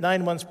Mary,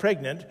 9 months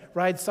pregnant,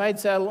 rides side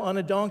saddle on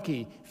a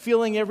donkey,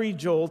 feeling every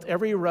jolt,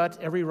 every rut,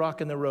 every rock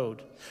in the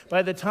road.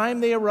 By the time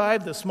they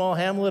arrive, the small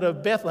hamlet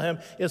of Bethlehem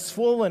is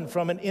swollen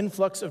from an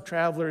influx of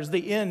travelers.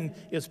 The inn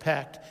is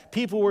packed.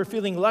 People were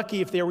feeling lucky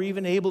if they were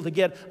even able to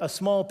get a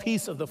small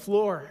piece of the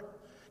floor.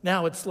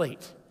 Now it's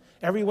late.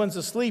 Everyone's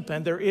asleep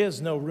and there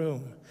is no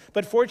room.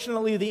 But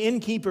fortunately, the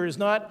innkeeper is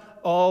not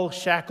all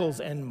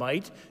shackles and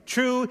might.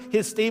 True,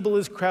 his stable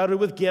is crowded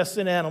with guests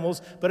and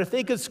animals, but if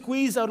they could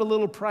squeeze out a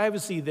little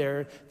privacy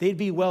there, they'd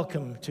be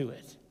welcome to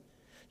it.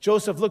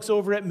 Joseph looks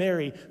over at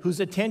Mary,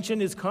 whose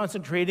attention is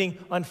concentrating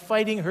on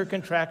fighting her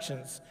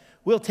contractions.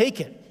 We'll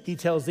take it, he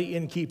tells the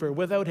innkeeper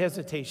without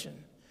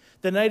hesitation.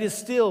 The night is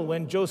still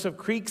when Joseph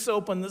creaks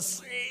open the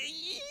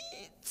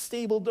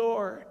stable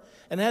door.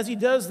 And as he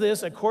does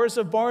this, a chorus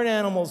of barn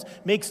animals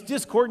makes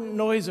discordant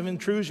noise of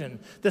intrusion.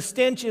 The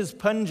stench is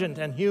pungent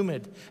and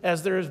humid,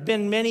 as there has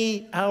been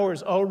many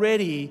hours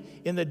already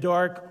in the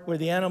dark where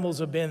the animals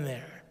have been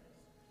there.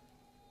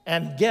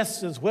 And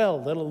guests as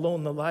well, let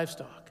alone the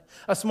livestock.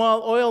 A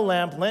small oil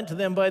lamp lent to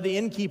them by the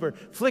innkeeper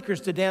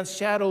flickers to dance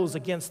shadows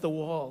against the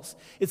walls.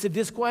 It's a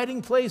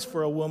disquieting place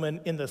for a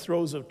woman in the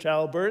throes of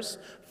childbirth,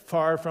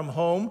 far from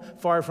home,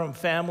 far from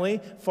family,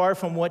 far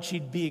from what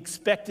she'd be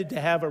expected to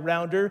have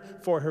around her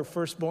for her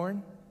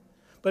firstborn.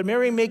 But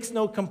Mary makes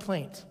no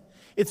complaint.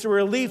 It's a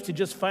relief to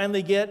just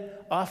finally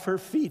get off her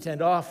feet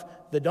and off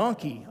the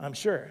donkey, I'm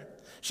sure.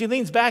 She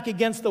leans back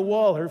against the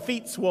wall, her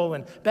feet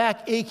swollen,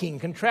 back aching,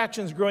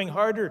 contractions growing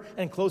harder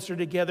and closer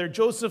together.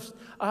 Joseph's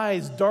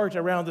eyes dart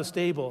around the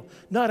stable.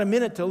 Not a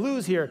minute to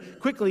lose here.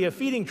 Quickly, a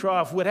feeding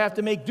trough would have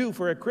to make do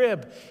for a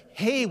crib.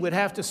 Hay would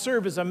have to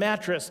serve as a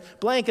mattress.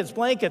 Blankets.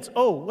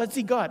 Oh, what's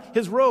he got?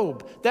 His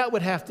robe. That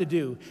would have to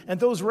do. And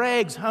those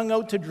rags hung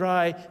out to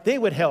dry, they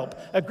would help.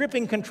 A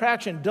gripping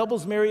contraction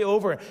doubles Mary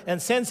over and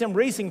sends him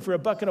racing for a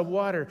bucket of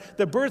water.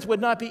 The birth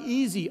would not be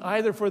easy,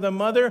 either for the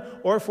mother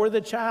or for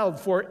the child,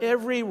 for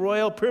every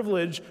royal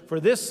privilege for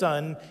this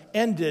son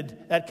ended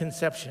at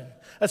conception.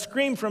 A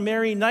scream from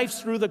Mary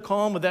knifes through the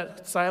calm of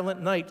that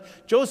silent night.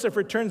 Joseph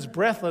returns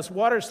breathless,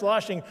 water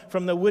sloshing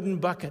from the wooden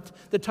bucket.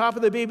 The top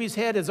of the baby's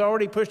head has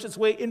already pushed its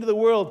way into the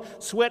world.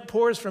 Sweat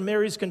pours from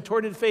Mary's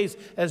contorted face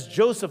as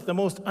Joseph, the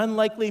most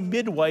unlikely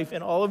midwife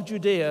in all of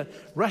Judea,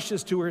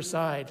 rushes to her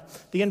side.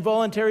 The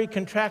involuntary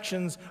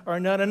contractions are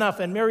not enough,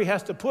 and Mary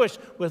has to push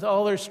with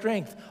all her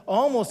strength,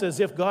 almost as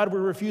if God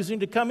were refusing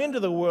to come into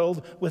the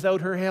world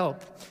without her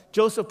help.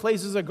 Joseph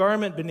places a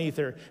garment beneath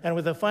her, and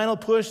with a final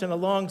push and a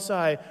long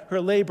sigh, her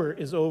labor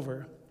is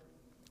over.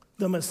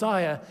 The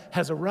Messiah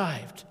has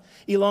arrived.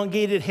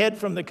 Elongated head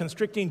from the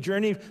constricting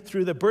journey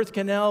through the birth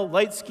canal,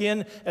 light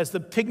skin as the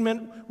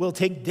pigment will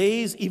take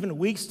days, even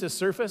weeks to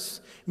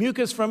surface.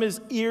 Mucus from his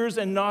ears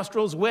and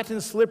nostrils, wet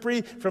and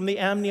slippery from the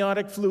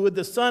amniotic fluid.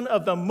 The Son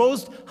of the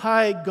Most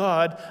High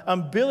God,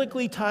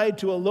 umbilically tied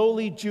to a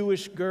lowly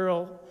Jewish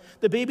girl.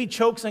 The baby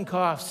chokes and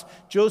coughs.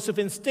 Joseph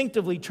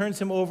instinctively turns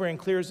him over and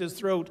clears his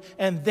throat,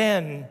 and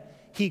then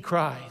he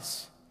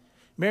cries.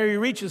 Mary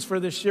reaches for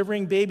the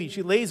shivering baby.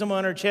 She lays him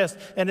on her chest,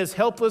 and his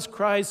helpless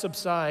cries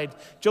subside.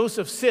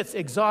 Joseph sits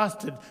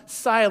exhausted,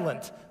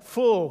 silent,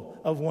 full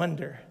of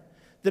wonder.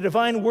 The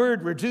divine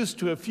word reduced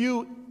to a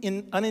few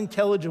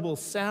unintelligible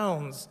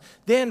sounds.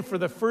 Then, for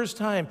the first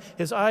time,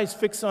 his eyes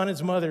fix on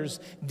his mother's.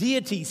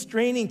 Deity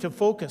straining to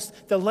focus.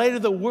 The light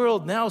of the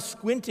world now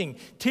squinting.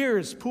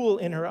 Tears pool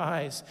in her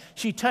eyes.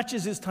 She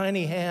touches his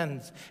tiny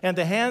hands, and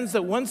the hands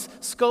that once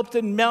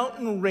sculpted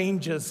mountain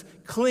ranges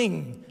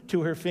cling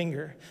to her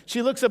finger.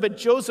 She looks up at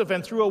Joseph,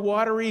 and through a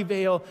watery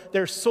veil,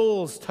 their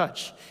souls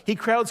touch. He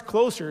crowds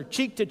closer,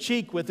 cheek to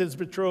cheek with his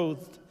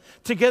betrothed.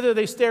 Together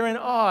they stare in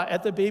awe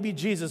at the baby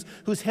Jesus,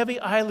 whose heavy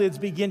eyelids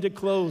begin to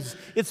close.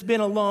 It's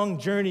been a long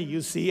journey,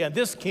 you see, and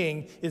this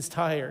king is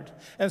tired.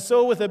 And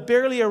so, with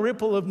barely a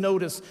ripple of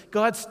notice,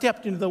 God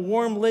stepped into the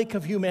warm lake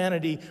of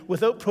humanity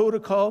without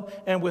protocol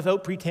and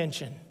without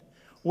pretension.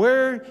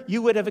 Where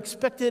you would have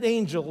expected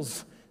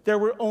angels, there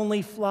were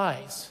only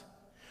flies.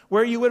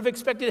 Where you would have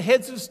expected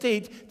heads of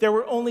state, there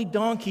were only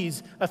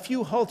donkeys, a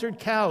few haltered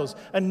cows,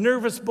 a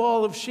nervous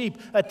ball of sheep,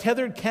 a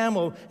tethered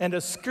camel, and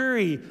a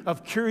scurry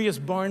of curious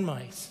barn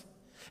mice.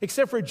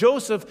 Except for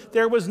Joseph,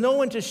 there was no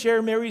one to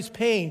share Mary's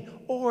pain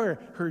or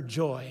her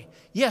joy.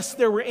 Yes,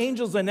 there were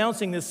angels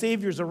announcing the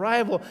Savior's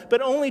arrival,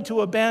 but only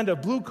to a band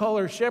of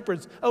blue-collar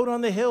shepherds out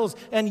on the hills.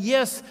 And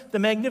yes, the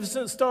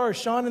magnificent star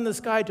shone in the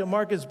sky to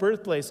mark his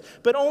birthplace,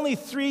 but only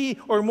 3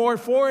 or more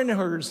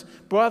foreigners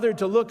bothered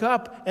to look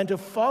up and to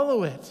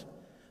follow it.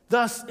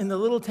 Thus, in the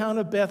little town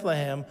of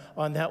Bethlehem,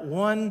 on that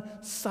one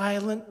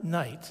silent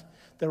night,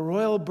 the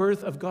royal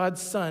birth of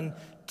God's Son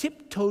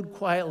tiptoed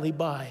quietly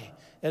by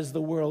as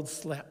the world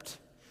slept.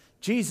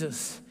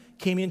 Jesus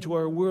came into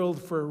our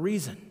world for a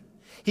reason.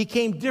 He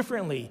came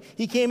differently.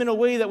 He came in a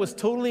way that was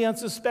totally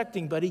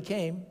unsuspecting, but he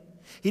came.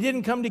 He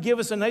didn't come to give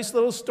us a nice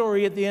little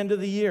story at the end of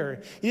the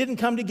year. He didn't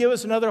come to give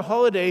us another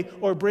holiday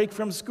or break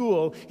from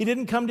school. He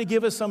didn't come to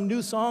give us some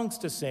new songs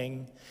to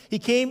sing. He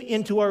came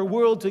into our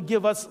world to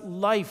give us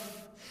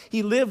life.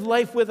 He lived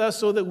life with us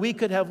so that we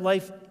could have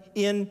life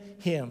in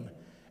him.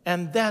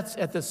 And that's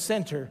at the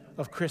center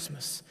of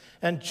Christmas.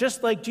 And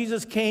just like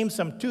Jesus came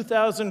some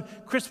 2,000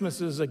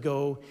 Christmases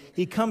ago,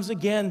 he comes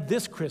again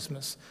this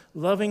Christmas,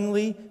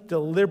 lovingly,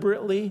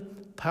 deliberately,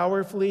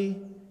 powerfully,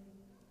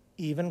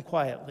 even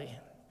quietly.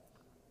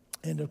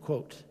 End of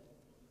quote.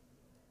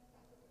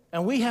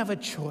 And we have a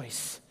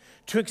choice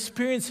to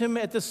experience him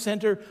at the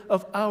center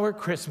of our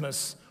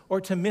Christmas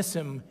or to miss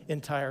him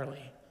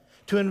entirely.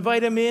 To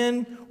invite him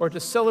in or to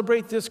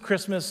celebrate this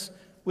Christmas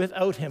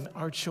without him,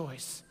 our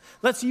choice.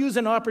 Let's use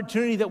an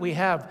opportunity that we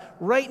have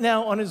right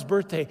now on his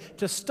birthday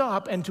to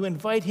stop and to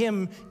invite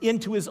him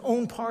into his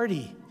own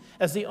party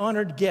as the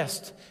honored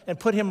guest and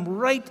put him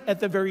right at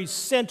the very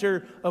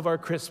center of our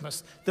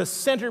Christmas, the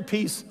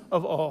centerpiece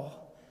of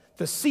all,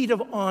 the seat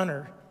of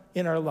honor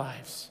in our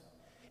lives.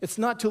 It's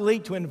not too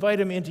late to invite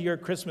him into your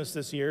Christmas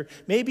this year.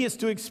 Maybe it's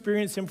to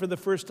experience him for the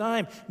first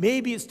time.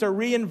 Maybe it's to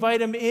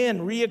re-invite him in,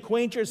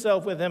 reacquaint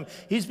yourself with him.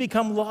 He's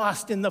become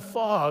lost in the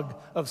fog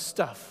of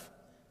stuff.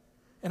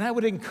 And I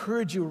would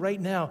encourage you right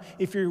now,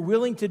 if you're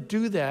willing to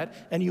do that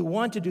and you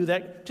want to do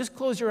that, just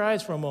close your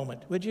eyes for a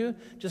moment, would you?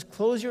 Just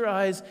close your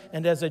eyes,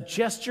 and as a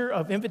gesture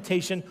of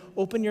invitation,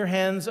 open your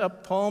hands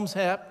up, palms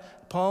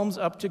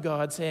up to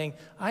God, saying,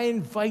 I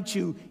invite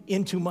you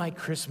into my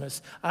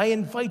Christmas. I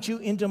invite you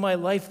into my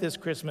life this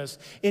Christmas.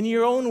 In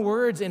your own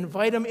words,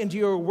 invite him into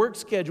your work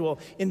schedule.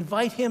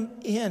 Invite him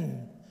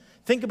in.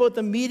 Think about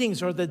the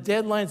meetings or the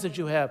deadlines that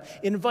you have.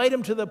 Invite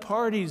them to the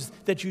parties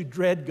that you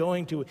dread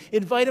going to.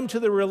 Invite them to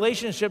the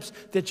relationships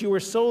that you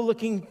were so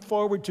looking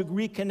forward to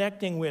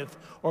reconnecting with,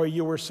 or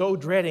you were so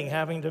dreading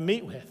having to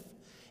meet with.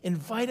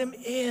 Invite them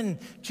in.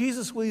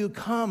 Jesus, will you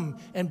come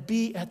and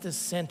be at the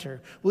center?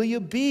 Will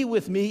you be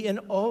with me in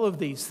all of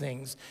these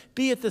things?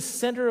 Be at the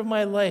center of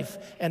my life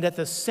and at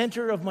the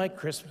center of my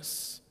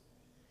Christmas.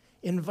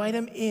 Invite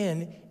him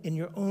in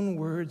your own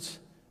words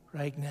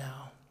right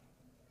now.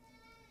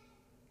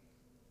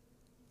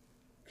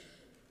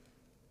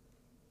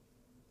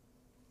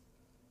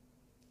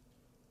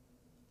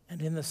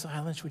 And in the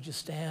silence, would you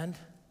stand?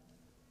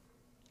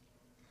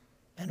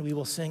 And we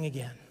will sing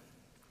again.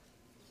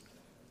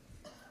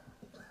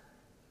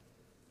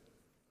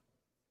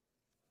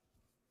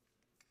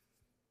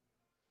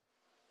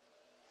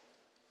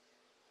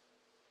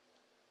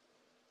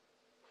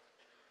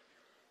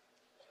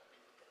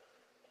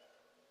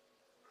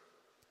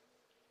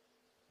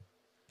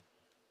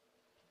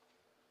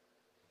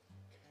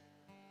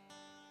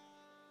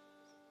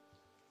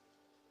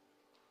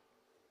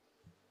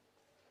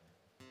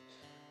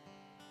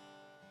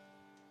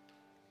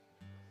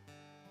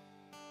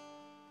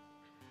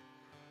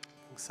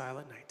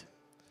 Silent night.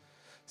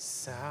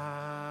 Silent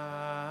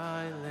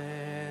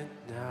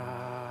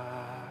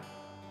night,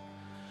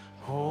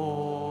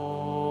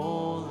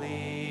 holy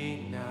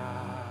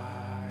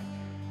night,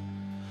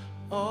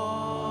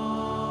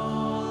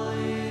 all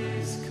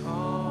is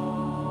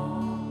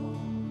calm,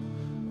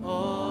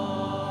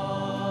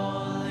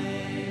 all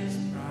is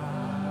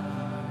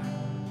bright,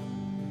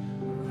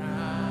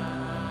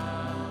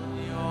 around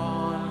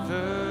yon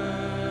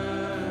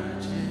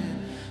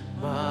virgin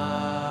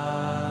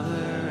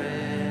mother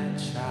and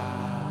child.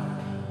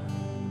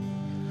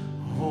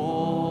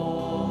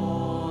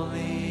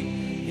 Holy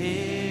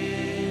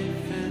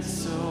infant,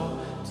 so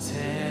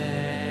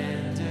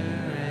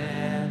tender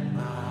and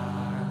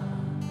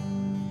mild,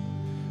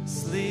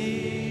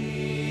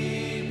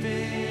 sleep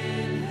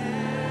in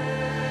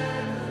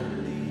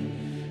heavenly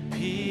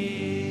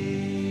peace.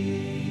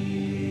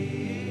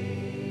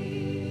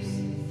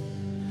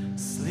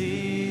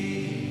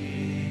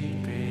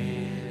 Sleep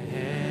in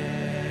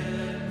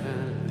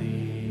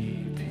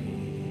heavenly peace.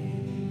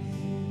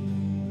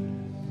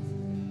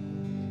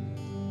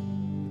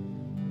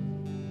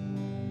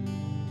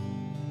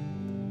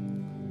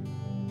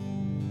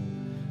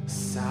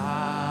 Silent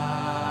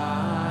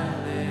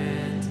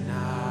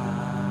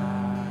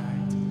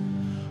night,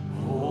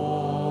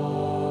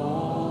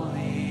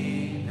 holy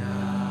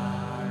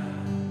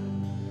night,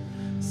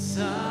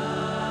 Son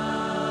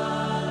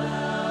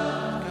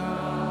of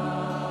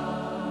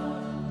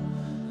God,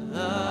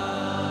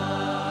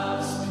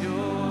 love's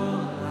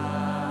pure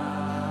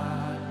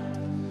light,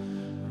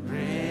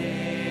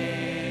 radiant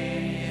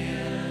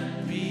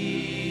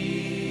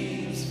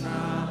beams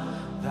from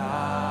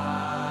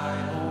thy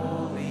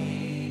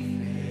holy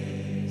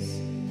face,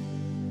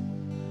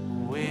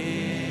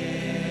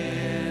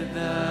 with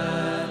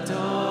the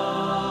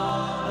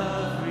dawn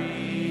of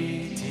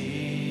redeeming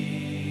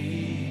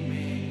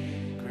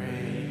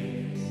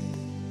grace.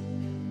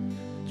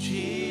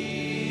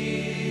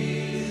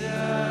 Jesus,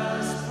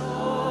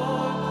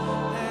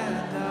 Lord,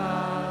 at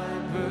thy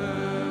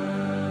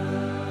birth.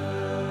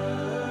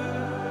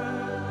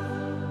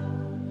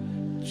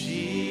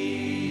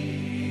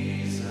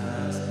 Jesus,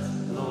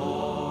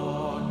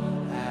 Lord,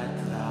 at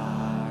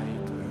thy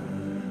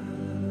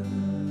birth.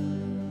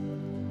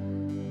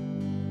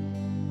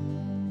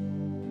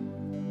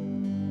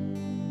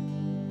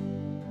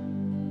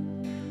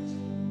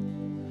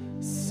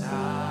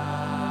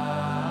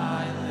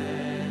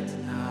 Silent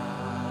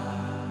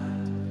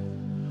night,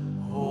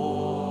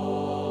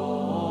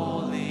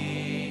 holy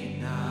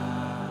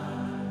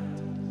night,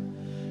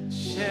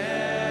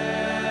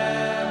 shepherds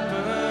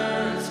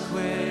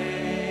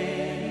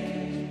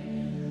quake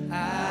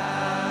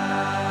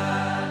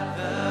at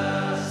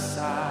the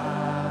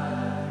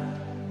sight,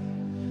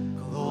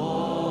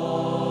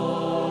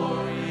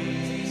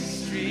 glory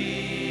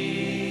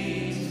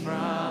streams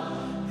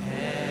from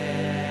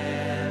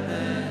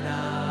heaven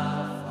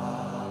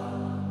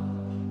afar,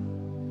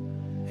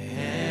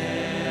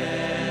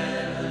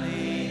 heavenly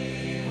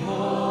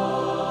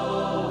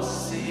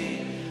hosts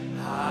sing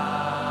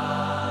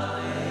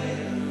hallelujah.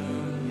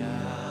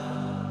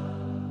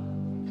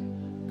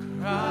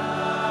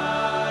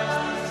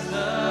 Christ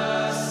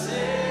the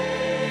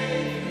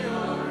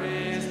Savior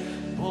is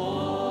born.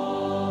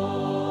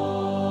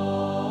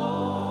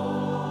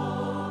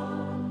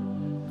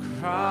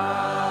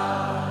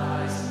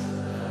 Christ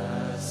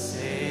the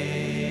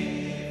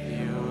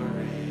Savior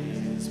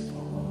is born.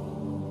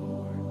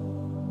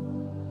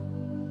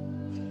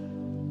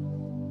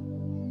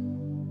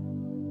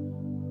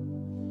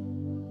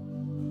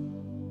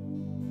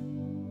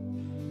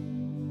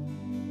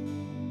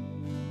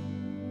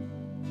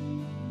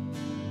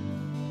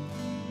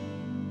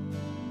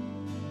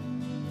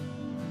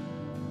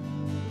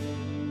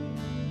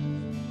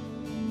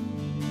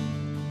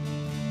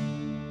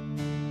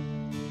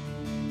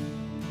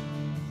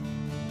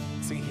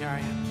 Sing, here I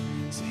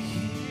am. Say,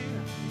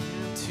 here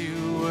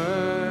to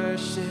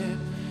worship.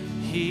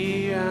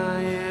 Here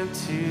I am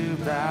to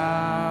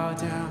bow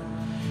down.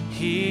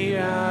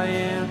 Here I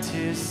am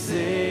to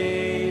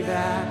say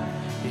that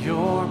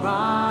you're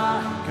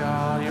my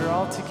God. You're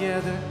all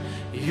together.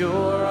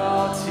 You're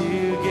all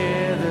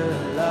together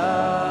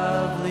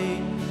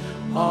lovely,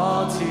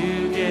 all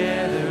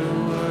together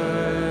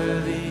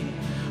worthy,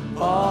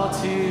 all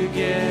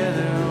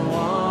together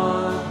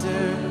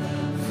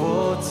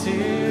wonderful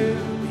to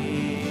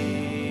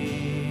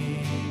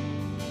me.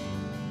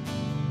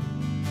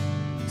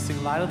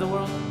 Sing light of the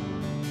world.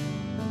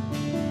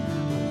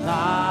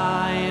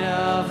 Light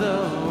of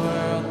the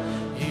world,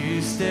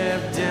 you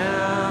step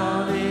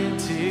down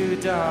into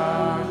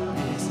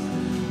darkness.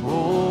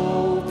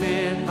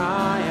 Open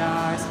my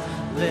eyes,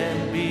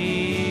 let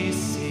me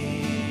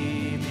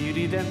see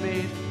beauty that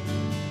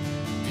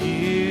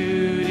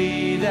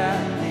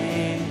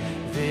made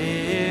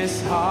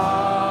this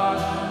heart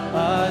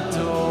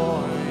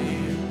adore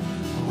you.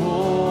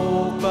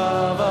 Hope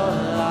of a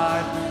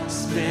life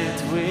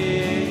spent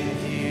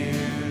with you.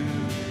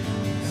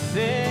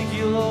 Thank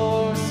you,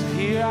 Lord. So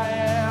here I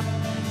am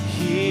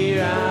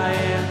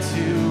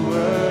to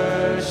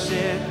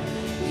worship.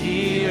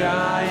 Here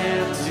I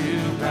am to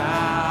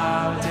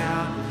bow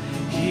down.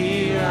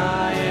 Here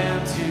I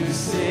am to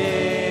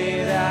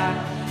say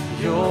that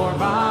you're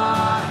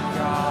my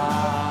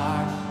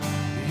God.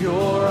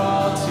 You're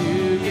all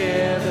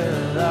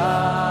together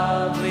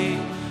lovely,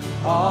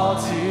 all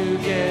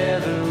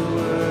together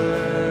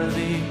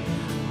worthy,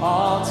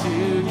 all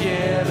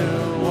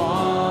together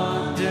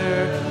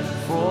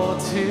wonderful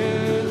to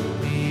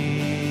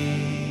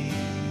me.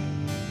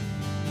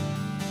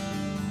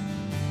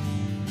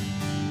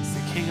 It's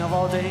the King of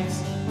all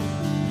days.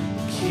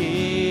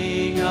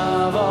 King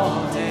of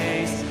all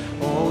days,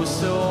 oh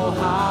so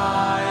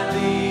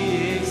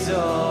highly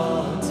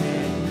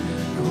exalted,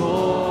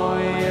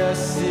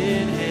 glorious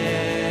in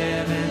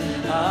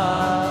heaven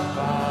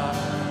above.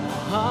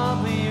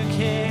 Humbly you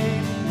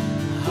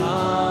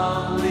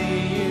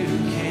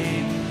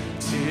came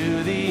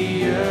to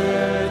the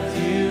earth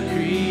you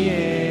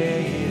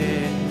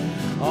created,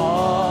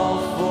 all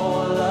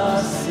for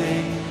the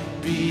sake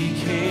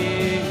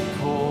became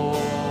poor.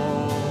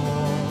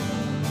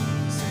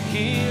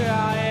 Here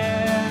I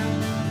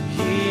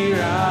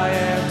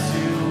am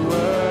to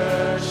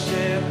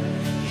worship.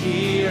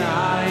 Here I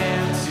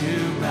am to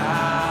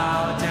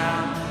bow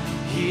down.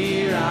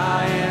 Here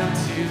I am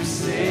to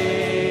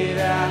say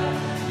that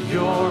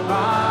you're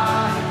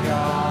my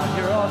God.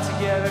 You're all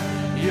together.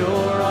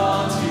 You're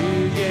all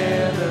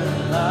together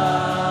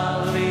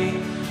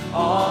lovely,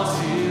 all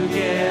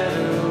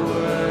together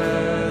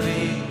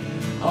worthy,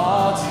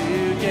 all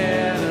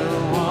together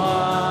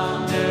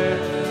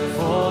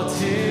wonderful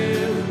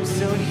too.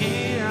 So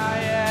here I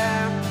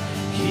am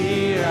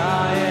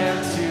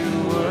to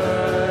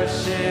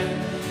worship.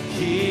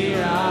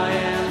 Here I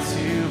am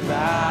to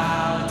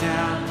bow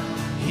down.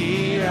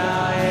 Here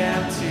I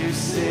am to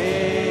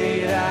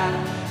say that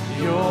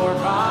you're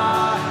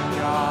my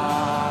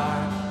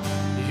God.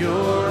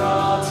 You're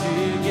all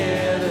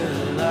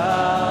together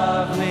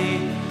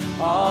lovely,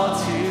 all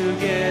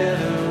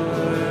together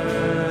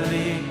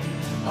worthy,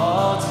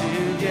 all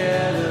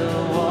together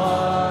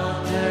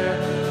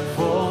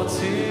wonderful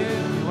too.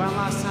 One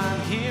last time,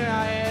 here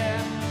I am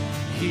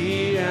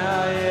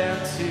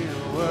to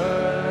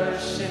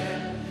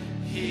worship.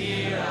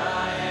 Here I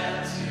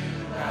am to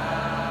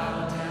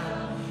bow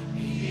down.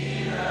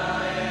 Here I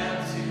am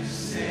to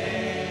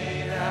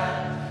say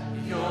that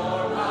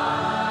you're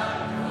my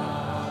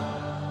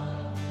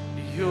God.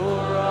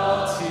 You're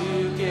all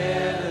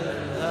together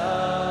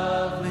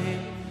lovely,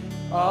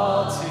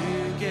 all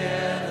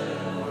together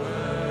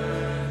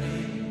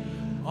worthy,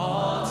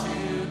 all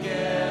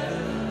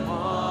together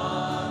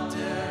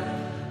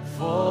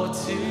wonderful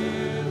to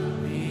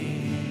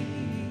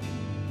me.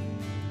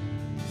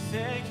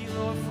 Thank you,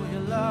 Lord, for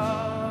your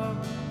love.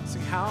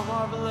 Sing how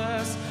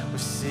marvelous. We're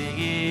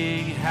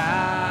singing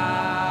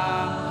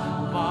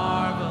how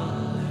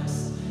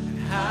marvelous and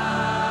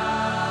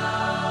how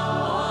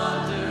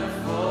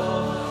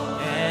wonderful,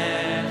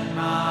 and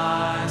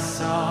my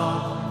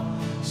song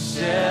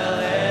shall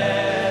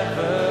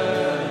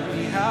ever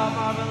be. How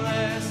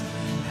marvelous,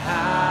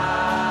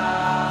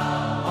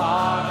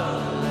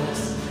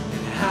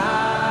 and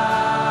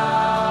how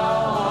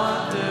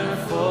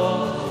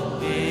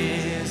wonderful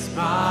is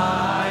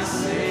my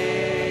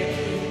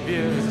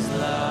Savior's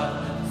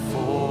love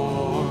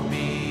for me.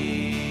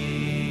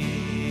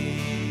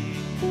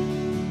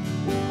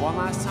 One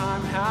last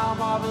time, how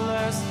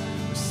marvelous.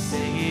 We're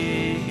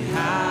singing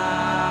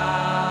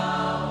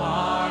how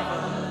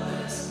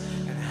marvelous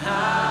and how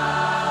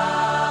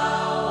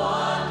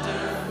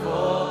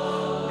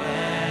wonderful,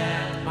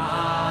 and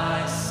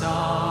my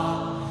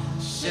song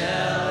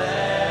shall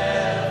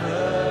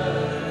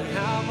ever be.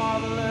 How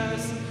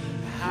marvelous,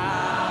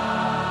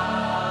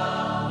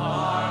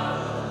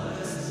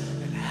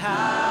 and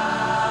how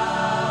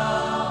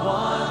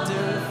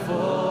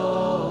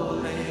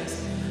wonderful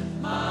is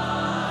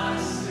my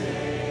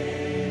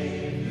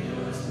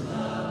Savior's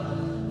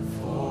love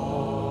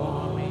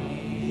for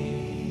me.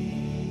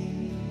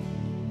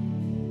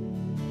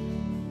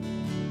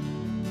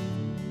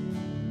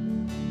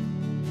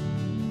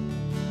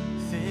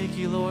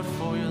 you, Lord,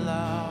 for your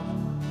love.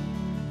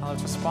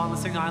 Let's respond.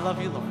 Let's sing, I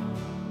love you, Lord.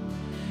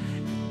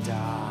 And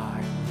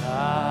I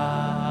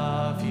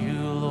love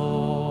you,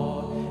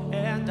 Lord,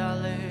 and I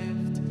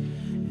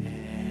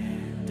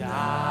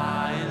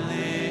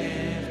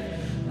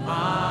lift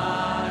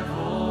my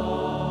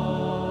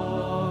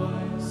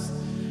voice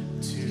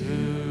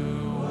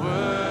to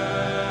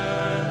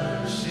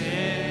worship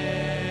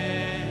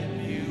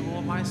you,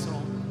 oh my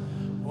soul.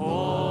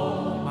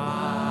 Oh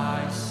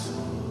my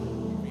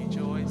soul,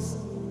 rejoice,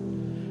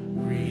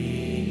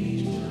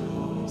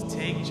 rejoice.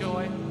 Take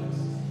joy,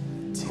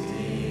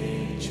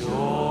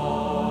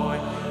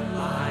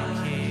 my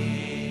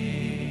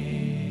King,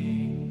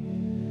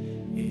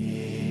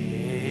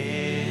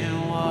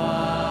 in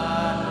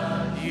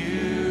what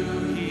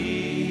you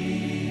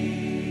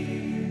hear.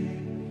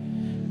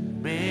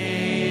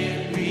 May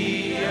it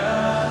be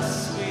a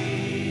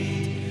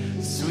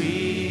sweet,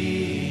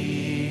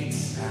 sweet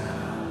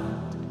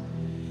sound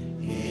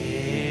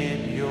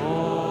in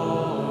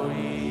your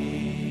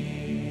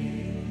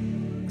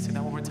ear. Say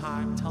that one more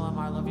time. Tell him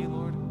I love you,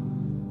 Lord.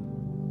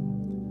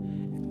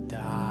 And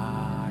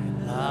I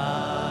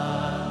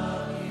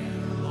love you,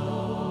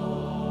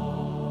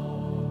 Lord.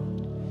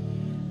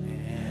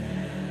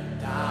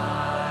 And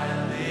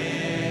I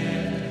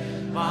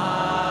lift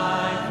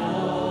my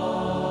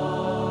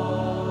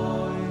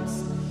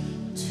voice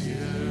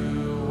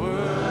to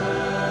worship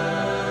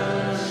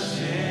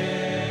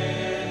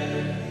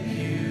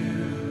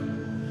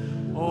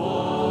you,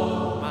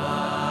 oh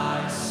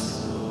my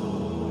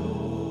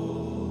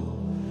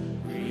soul,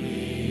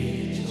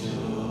 rejoice.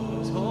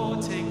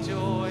 Oh, take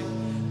joy,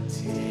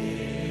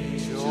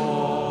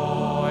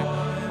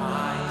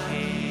 my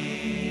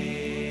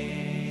King,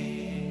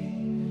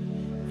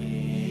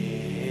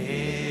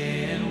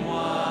 in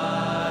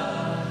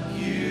what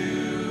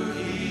you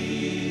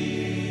hear.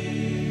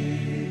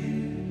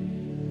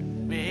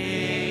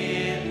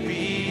 May it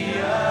be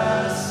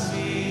a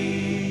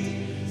sweet,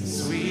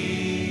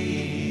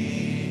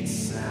 sweet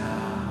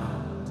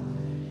sound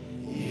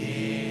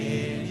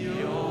in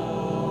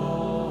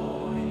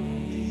your ear.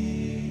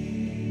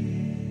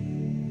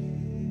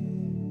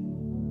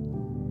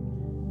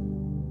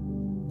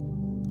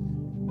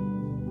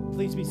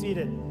 Please be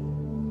seated.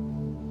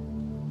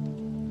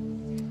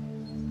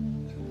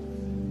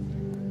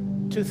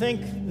 To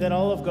think that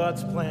all of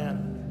God's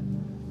plan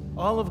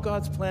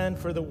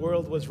for the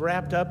world was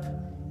wrapped up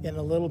in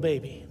a little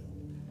baby.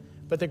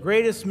 But the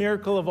greatest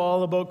miracle of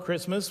all about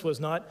Christmas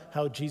was not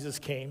how Jesus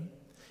came.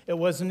 It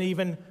wasn't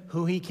even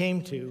who he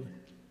came to.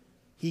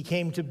 He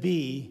came to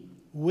be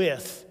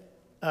with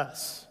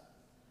us.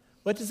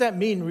 What does that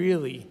mean,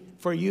 really,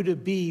 for you to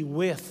be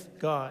with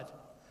God?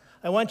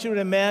 I want you to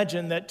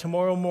imagine that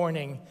tomorrow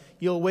morning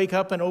you'll wake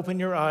up and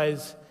open your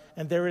eyes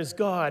and there is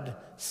God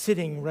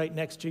sitting right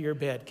next to your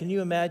bed. Can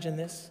you imagine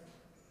this?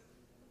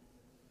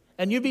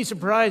 And you'd be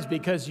surprised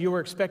because you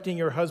were expecting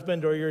your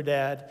husband or your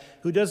dad,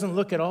 who doesn't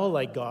look at all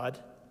like God,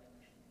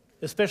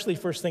 especially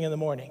first thing in the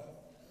morning.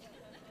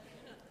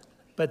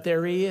 But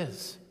there he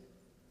is.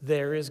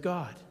 There is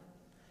God.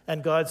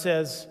 And God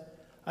says,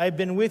 I've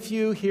been with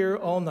you here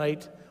all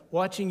night,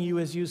 watching you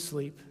as you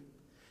sleep,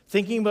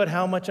 thinking about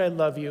how much I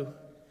love you.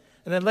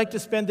 And I'd like to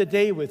spend the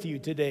day with you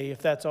today,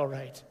 if that's all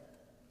right.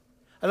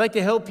 I'd like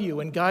to help you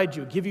and guide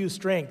you, give you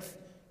strength,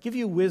 give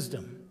you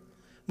wisdom.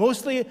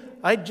 Mostly,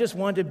 I just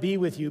want to be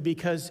with you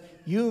because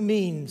you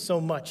mean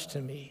so much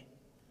to me.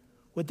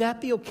 Would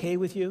that be okay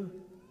with you?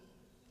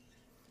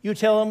 You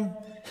tell him,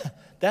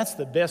 that's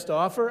the best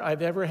offer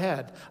I've ever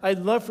had. I'd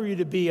love for you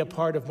to be a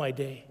part of my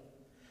day.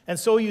 And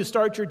so you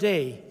start your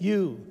day,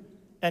 you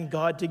and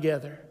God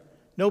together.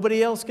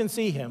 Nobody else can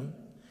see him.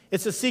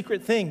 It's a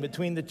secret thing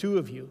between the two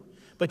of you.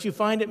 But you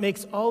find it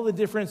makes all the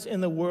difference in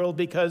the world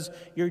because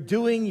you're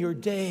doing your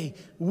day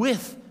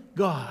with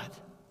God.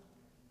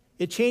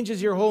 It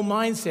changes your whole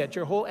mindset,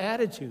 your whole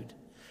attitude.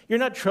 You're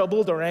not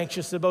troubled or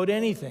anxious about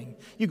anything.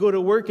 You go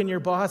to work and your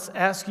boss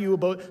asks you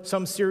about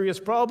some serious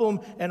problem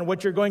and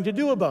what you're going to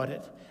do about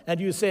it. And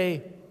you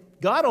say,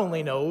 God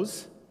only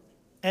knows,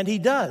 and he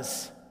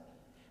does.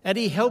 And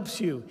he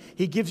helps you.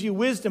 He gives you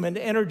wisdom and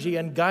energy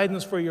and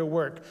guidance for your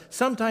work.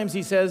 Sometimes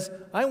he says,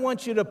 I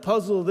want you to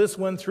puzzle this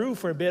one through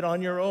for a bit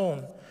on your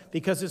own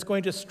because it's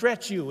going to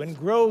stretch you and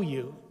grow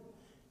you.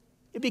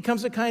 It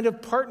becomes a kind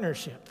of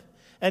partnership.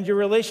 And your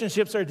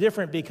relationships are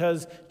different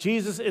because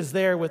Jesus is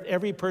there with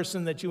every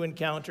person that you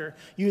encounter.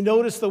 You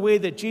notice the way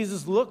that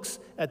Jesus looks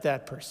at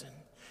that person.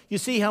 You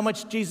see how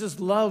much Jesus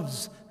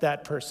loves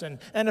that person.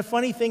 And a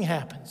funny thing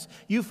happens.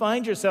 You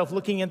find yourself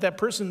looking at that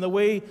person the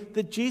way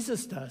that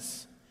Jesus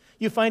does.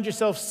 You find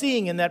yourself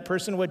seeing in that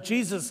person what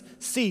Jesus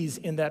sees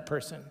in that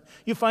person.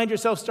 You find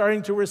yourself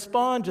starting to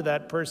respond to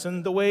that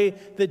person the way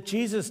that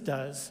Jesus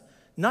does,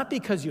 not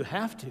because you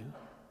have to,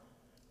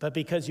 but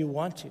because you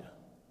want to.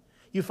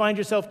 You find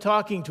yourself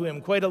talking to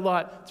him quite a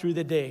lot through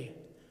the day.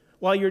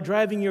 While you're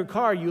driving your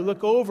car, you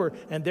look over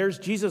and there's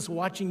Jesus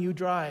watching you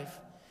drive.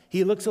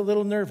 He looks a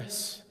little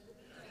nervous.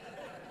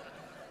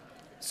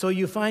 So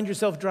you find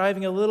yourself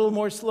driving a little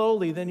more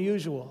slowly than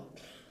usual.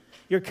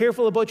 You're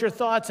careful about your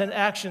thoughts and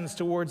actions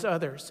towards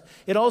others.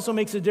 It also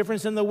makes a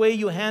difference in the way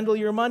you handle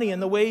your money and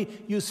the way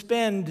you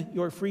spend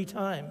your free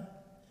time.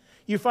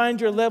 You find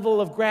your level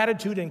of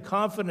gratitude and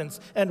confidence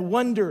and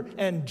wonder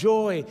and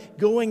joy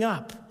going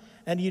up,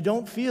 and you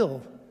don't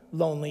feel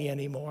lonely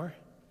anymore.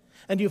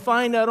 And you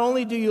find not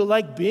only do you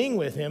like being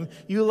with him,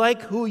 you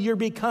like who you're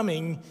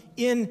becoming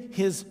in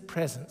his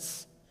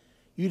presence.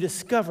 You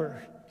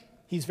discover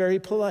he's very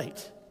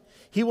polite.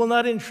 He will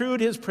not intrude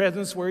his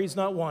presence where he's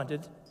not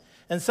wanted.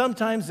 And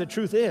sometimes the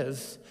truth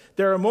is,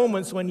 there are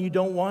moments when you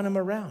don't want him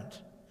around.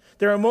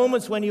 There are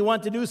moments when you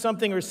want to do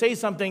something or say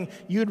something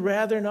you'd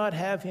rather not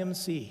have him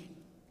see.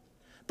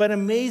 But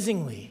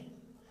amazingly,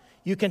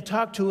 you can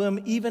talk to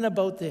him even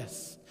about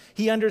this.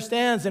 He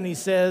understands and he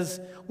says,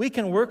 we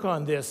can work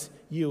on this,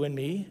 you and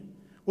me.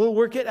 We'll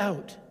work it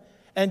out.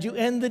 And you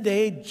end the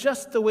day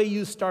just the way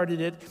you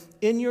started it,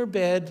 in your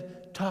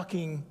bed,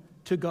 talking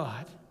to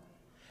God.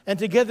 And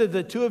together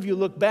the two of you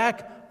look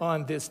back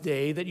on this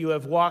day that you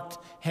have walked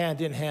hand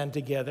in hand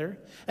together,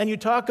 and you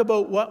talk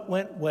about what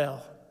went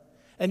well,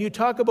 and you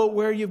talk about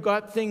where you've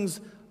got things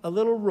a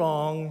little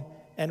wrong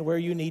and where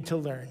you need to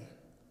learn.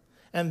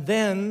 And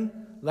then,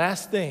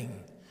 last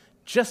thing,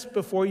 just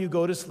before you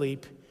go to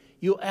sleep,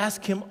 you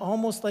ask him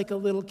almost like a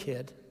little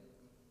kid,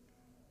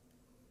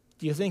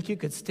 do you think you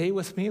could stay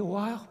with me a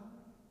while?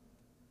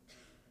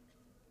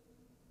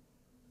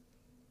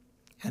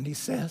 And he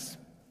says,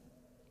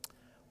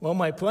 well,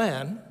 my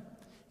plan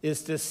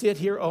is to sit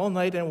here all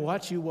night and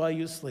watch you while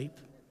you sleep.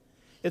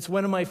 It's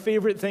one of my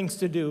favorite things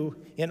to do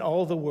in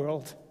all the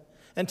world.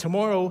 And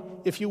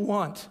tomorrow, if you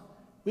want,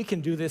 we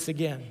can do this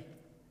again.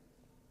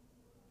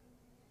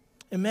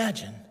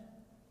 Imagine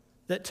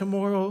that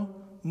tomorrow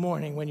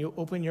morning when you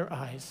open your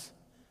eyes,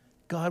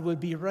 God would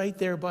be right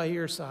there by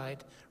your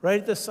side, right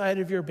at the side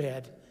of your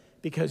bed,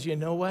 because you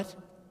know what?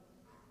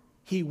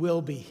 He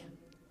will be.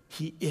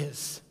 He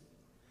is.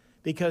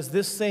 Because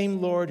this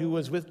same Lord who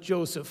was with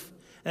Joseph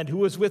and who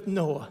was with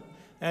Noah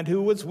and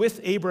who was with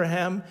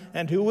Abraham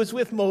and who was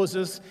with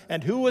Moses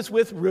and who was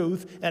with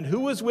Ruth and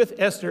who was with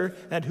Esther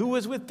and who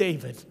was with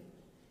David,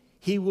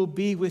 he will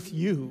be with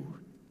you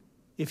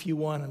if you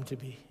want him to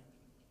be.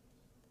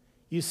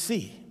 You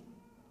see,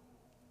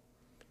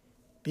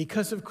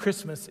 because of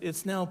Christmas,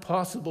 it's now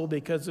possible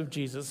because of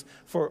Jesus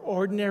for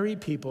ordinary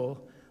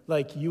people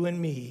like you and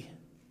me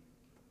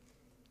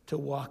to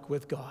walk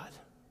with God.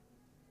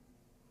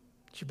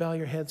 Would you bow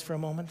your heads for a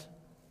moment?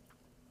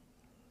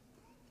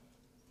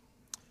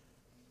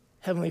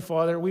 Heavenly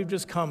Father, we've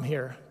just come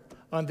here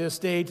on this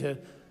day to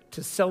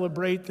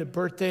celebrate the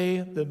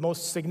birthday, the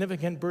most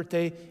significant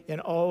birthday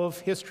in all of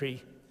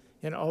history,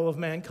 in all of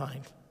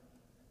mankind.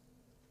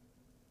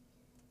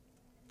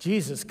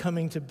 Jesus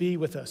coming to be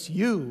with us,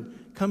 you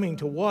coming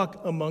to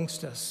walk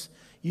amongst us,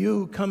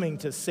 you coming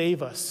to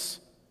save us,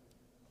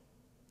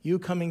 you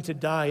coming to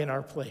die in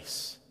our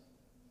place.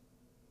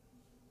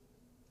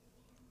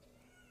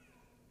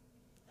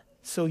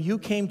 So you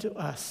came to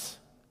us,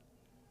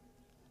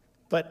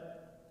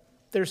 but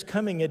there's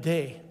coming a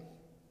day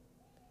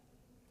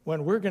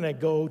when we're going to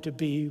go to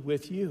be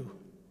with you.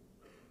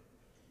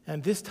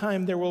 And this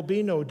time there will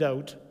be no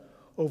doubt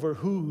over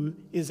who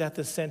is at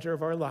the center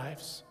of our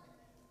lives.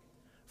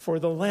 For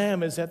the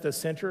Lamb is at the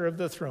center of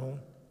the throne,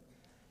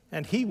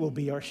 and he will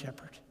be our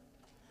shepherd.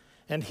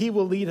 And he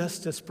will lead us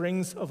to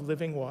springs of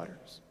living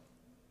waters.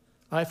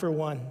 I, for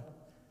one,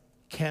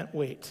 can't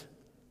wait.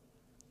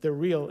 The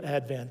real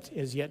Advent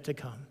is yet to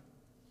come.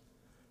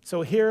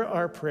 So hear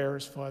our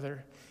prayers,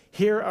 Father.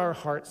 Hear our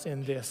hearts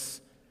in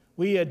this.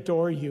 We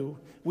adore you.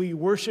 We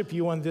worship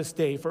you on this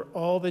day for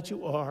all that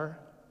you are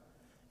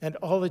and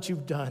all that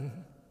you've done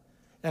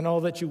and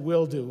all that you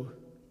will do,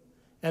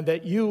 and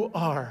that you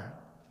are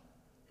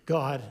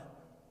God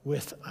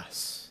with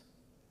us.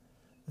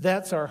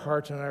 That's our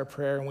heart and our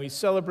prayer, and we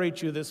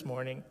celebrate you this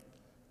morning.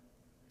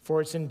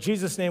 For it's in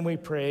Jesus' name we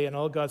pray, and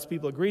all God's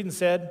people agreed and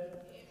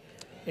said,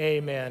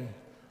 Amen.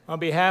 On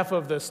behalf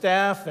of the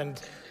staff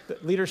and the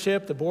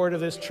leadership, the board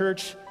of this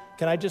church,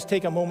 can I just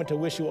take a moment to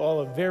wish you all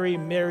a very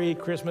Merry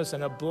Christmas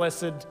and a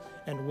blessed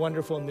and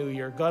wonderful New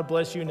Year. God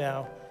bless you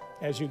now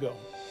as you go.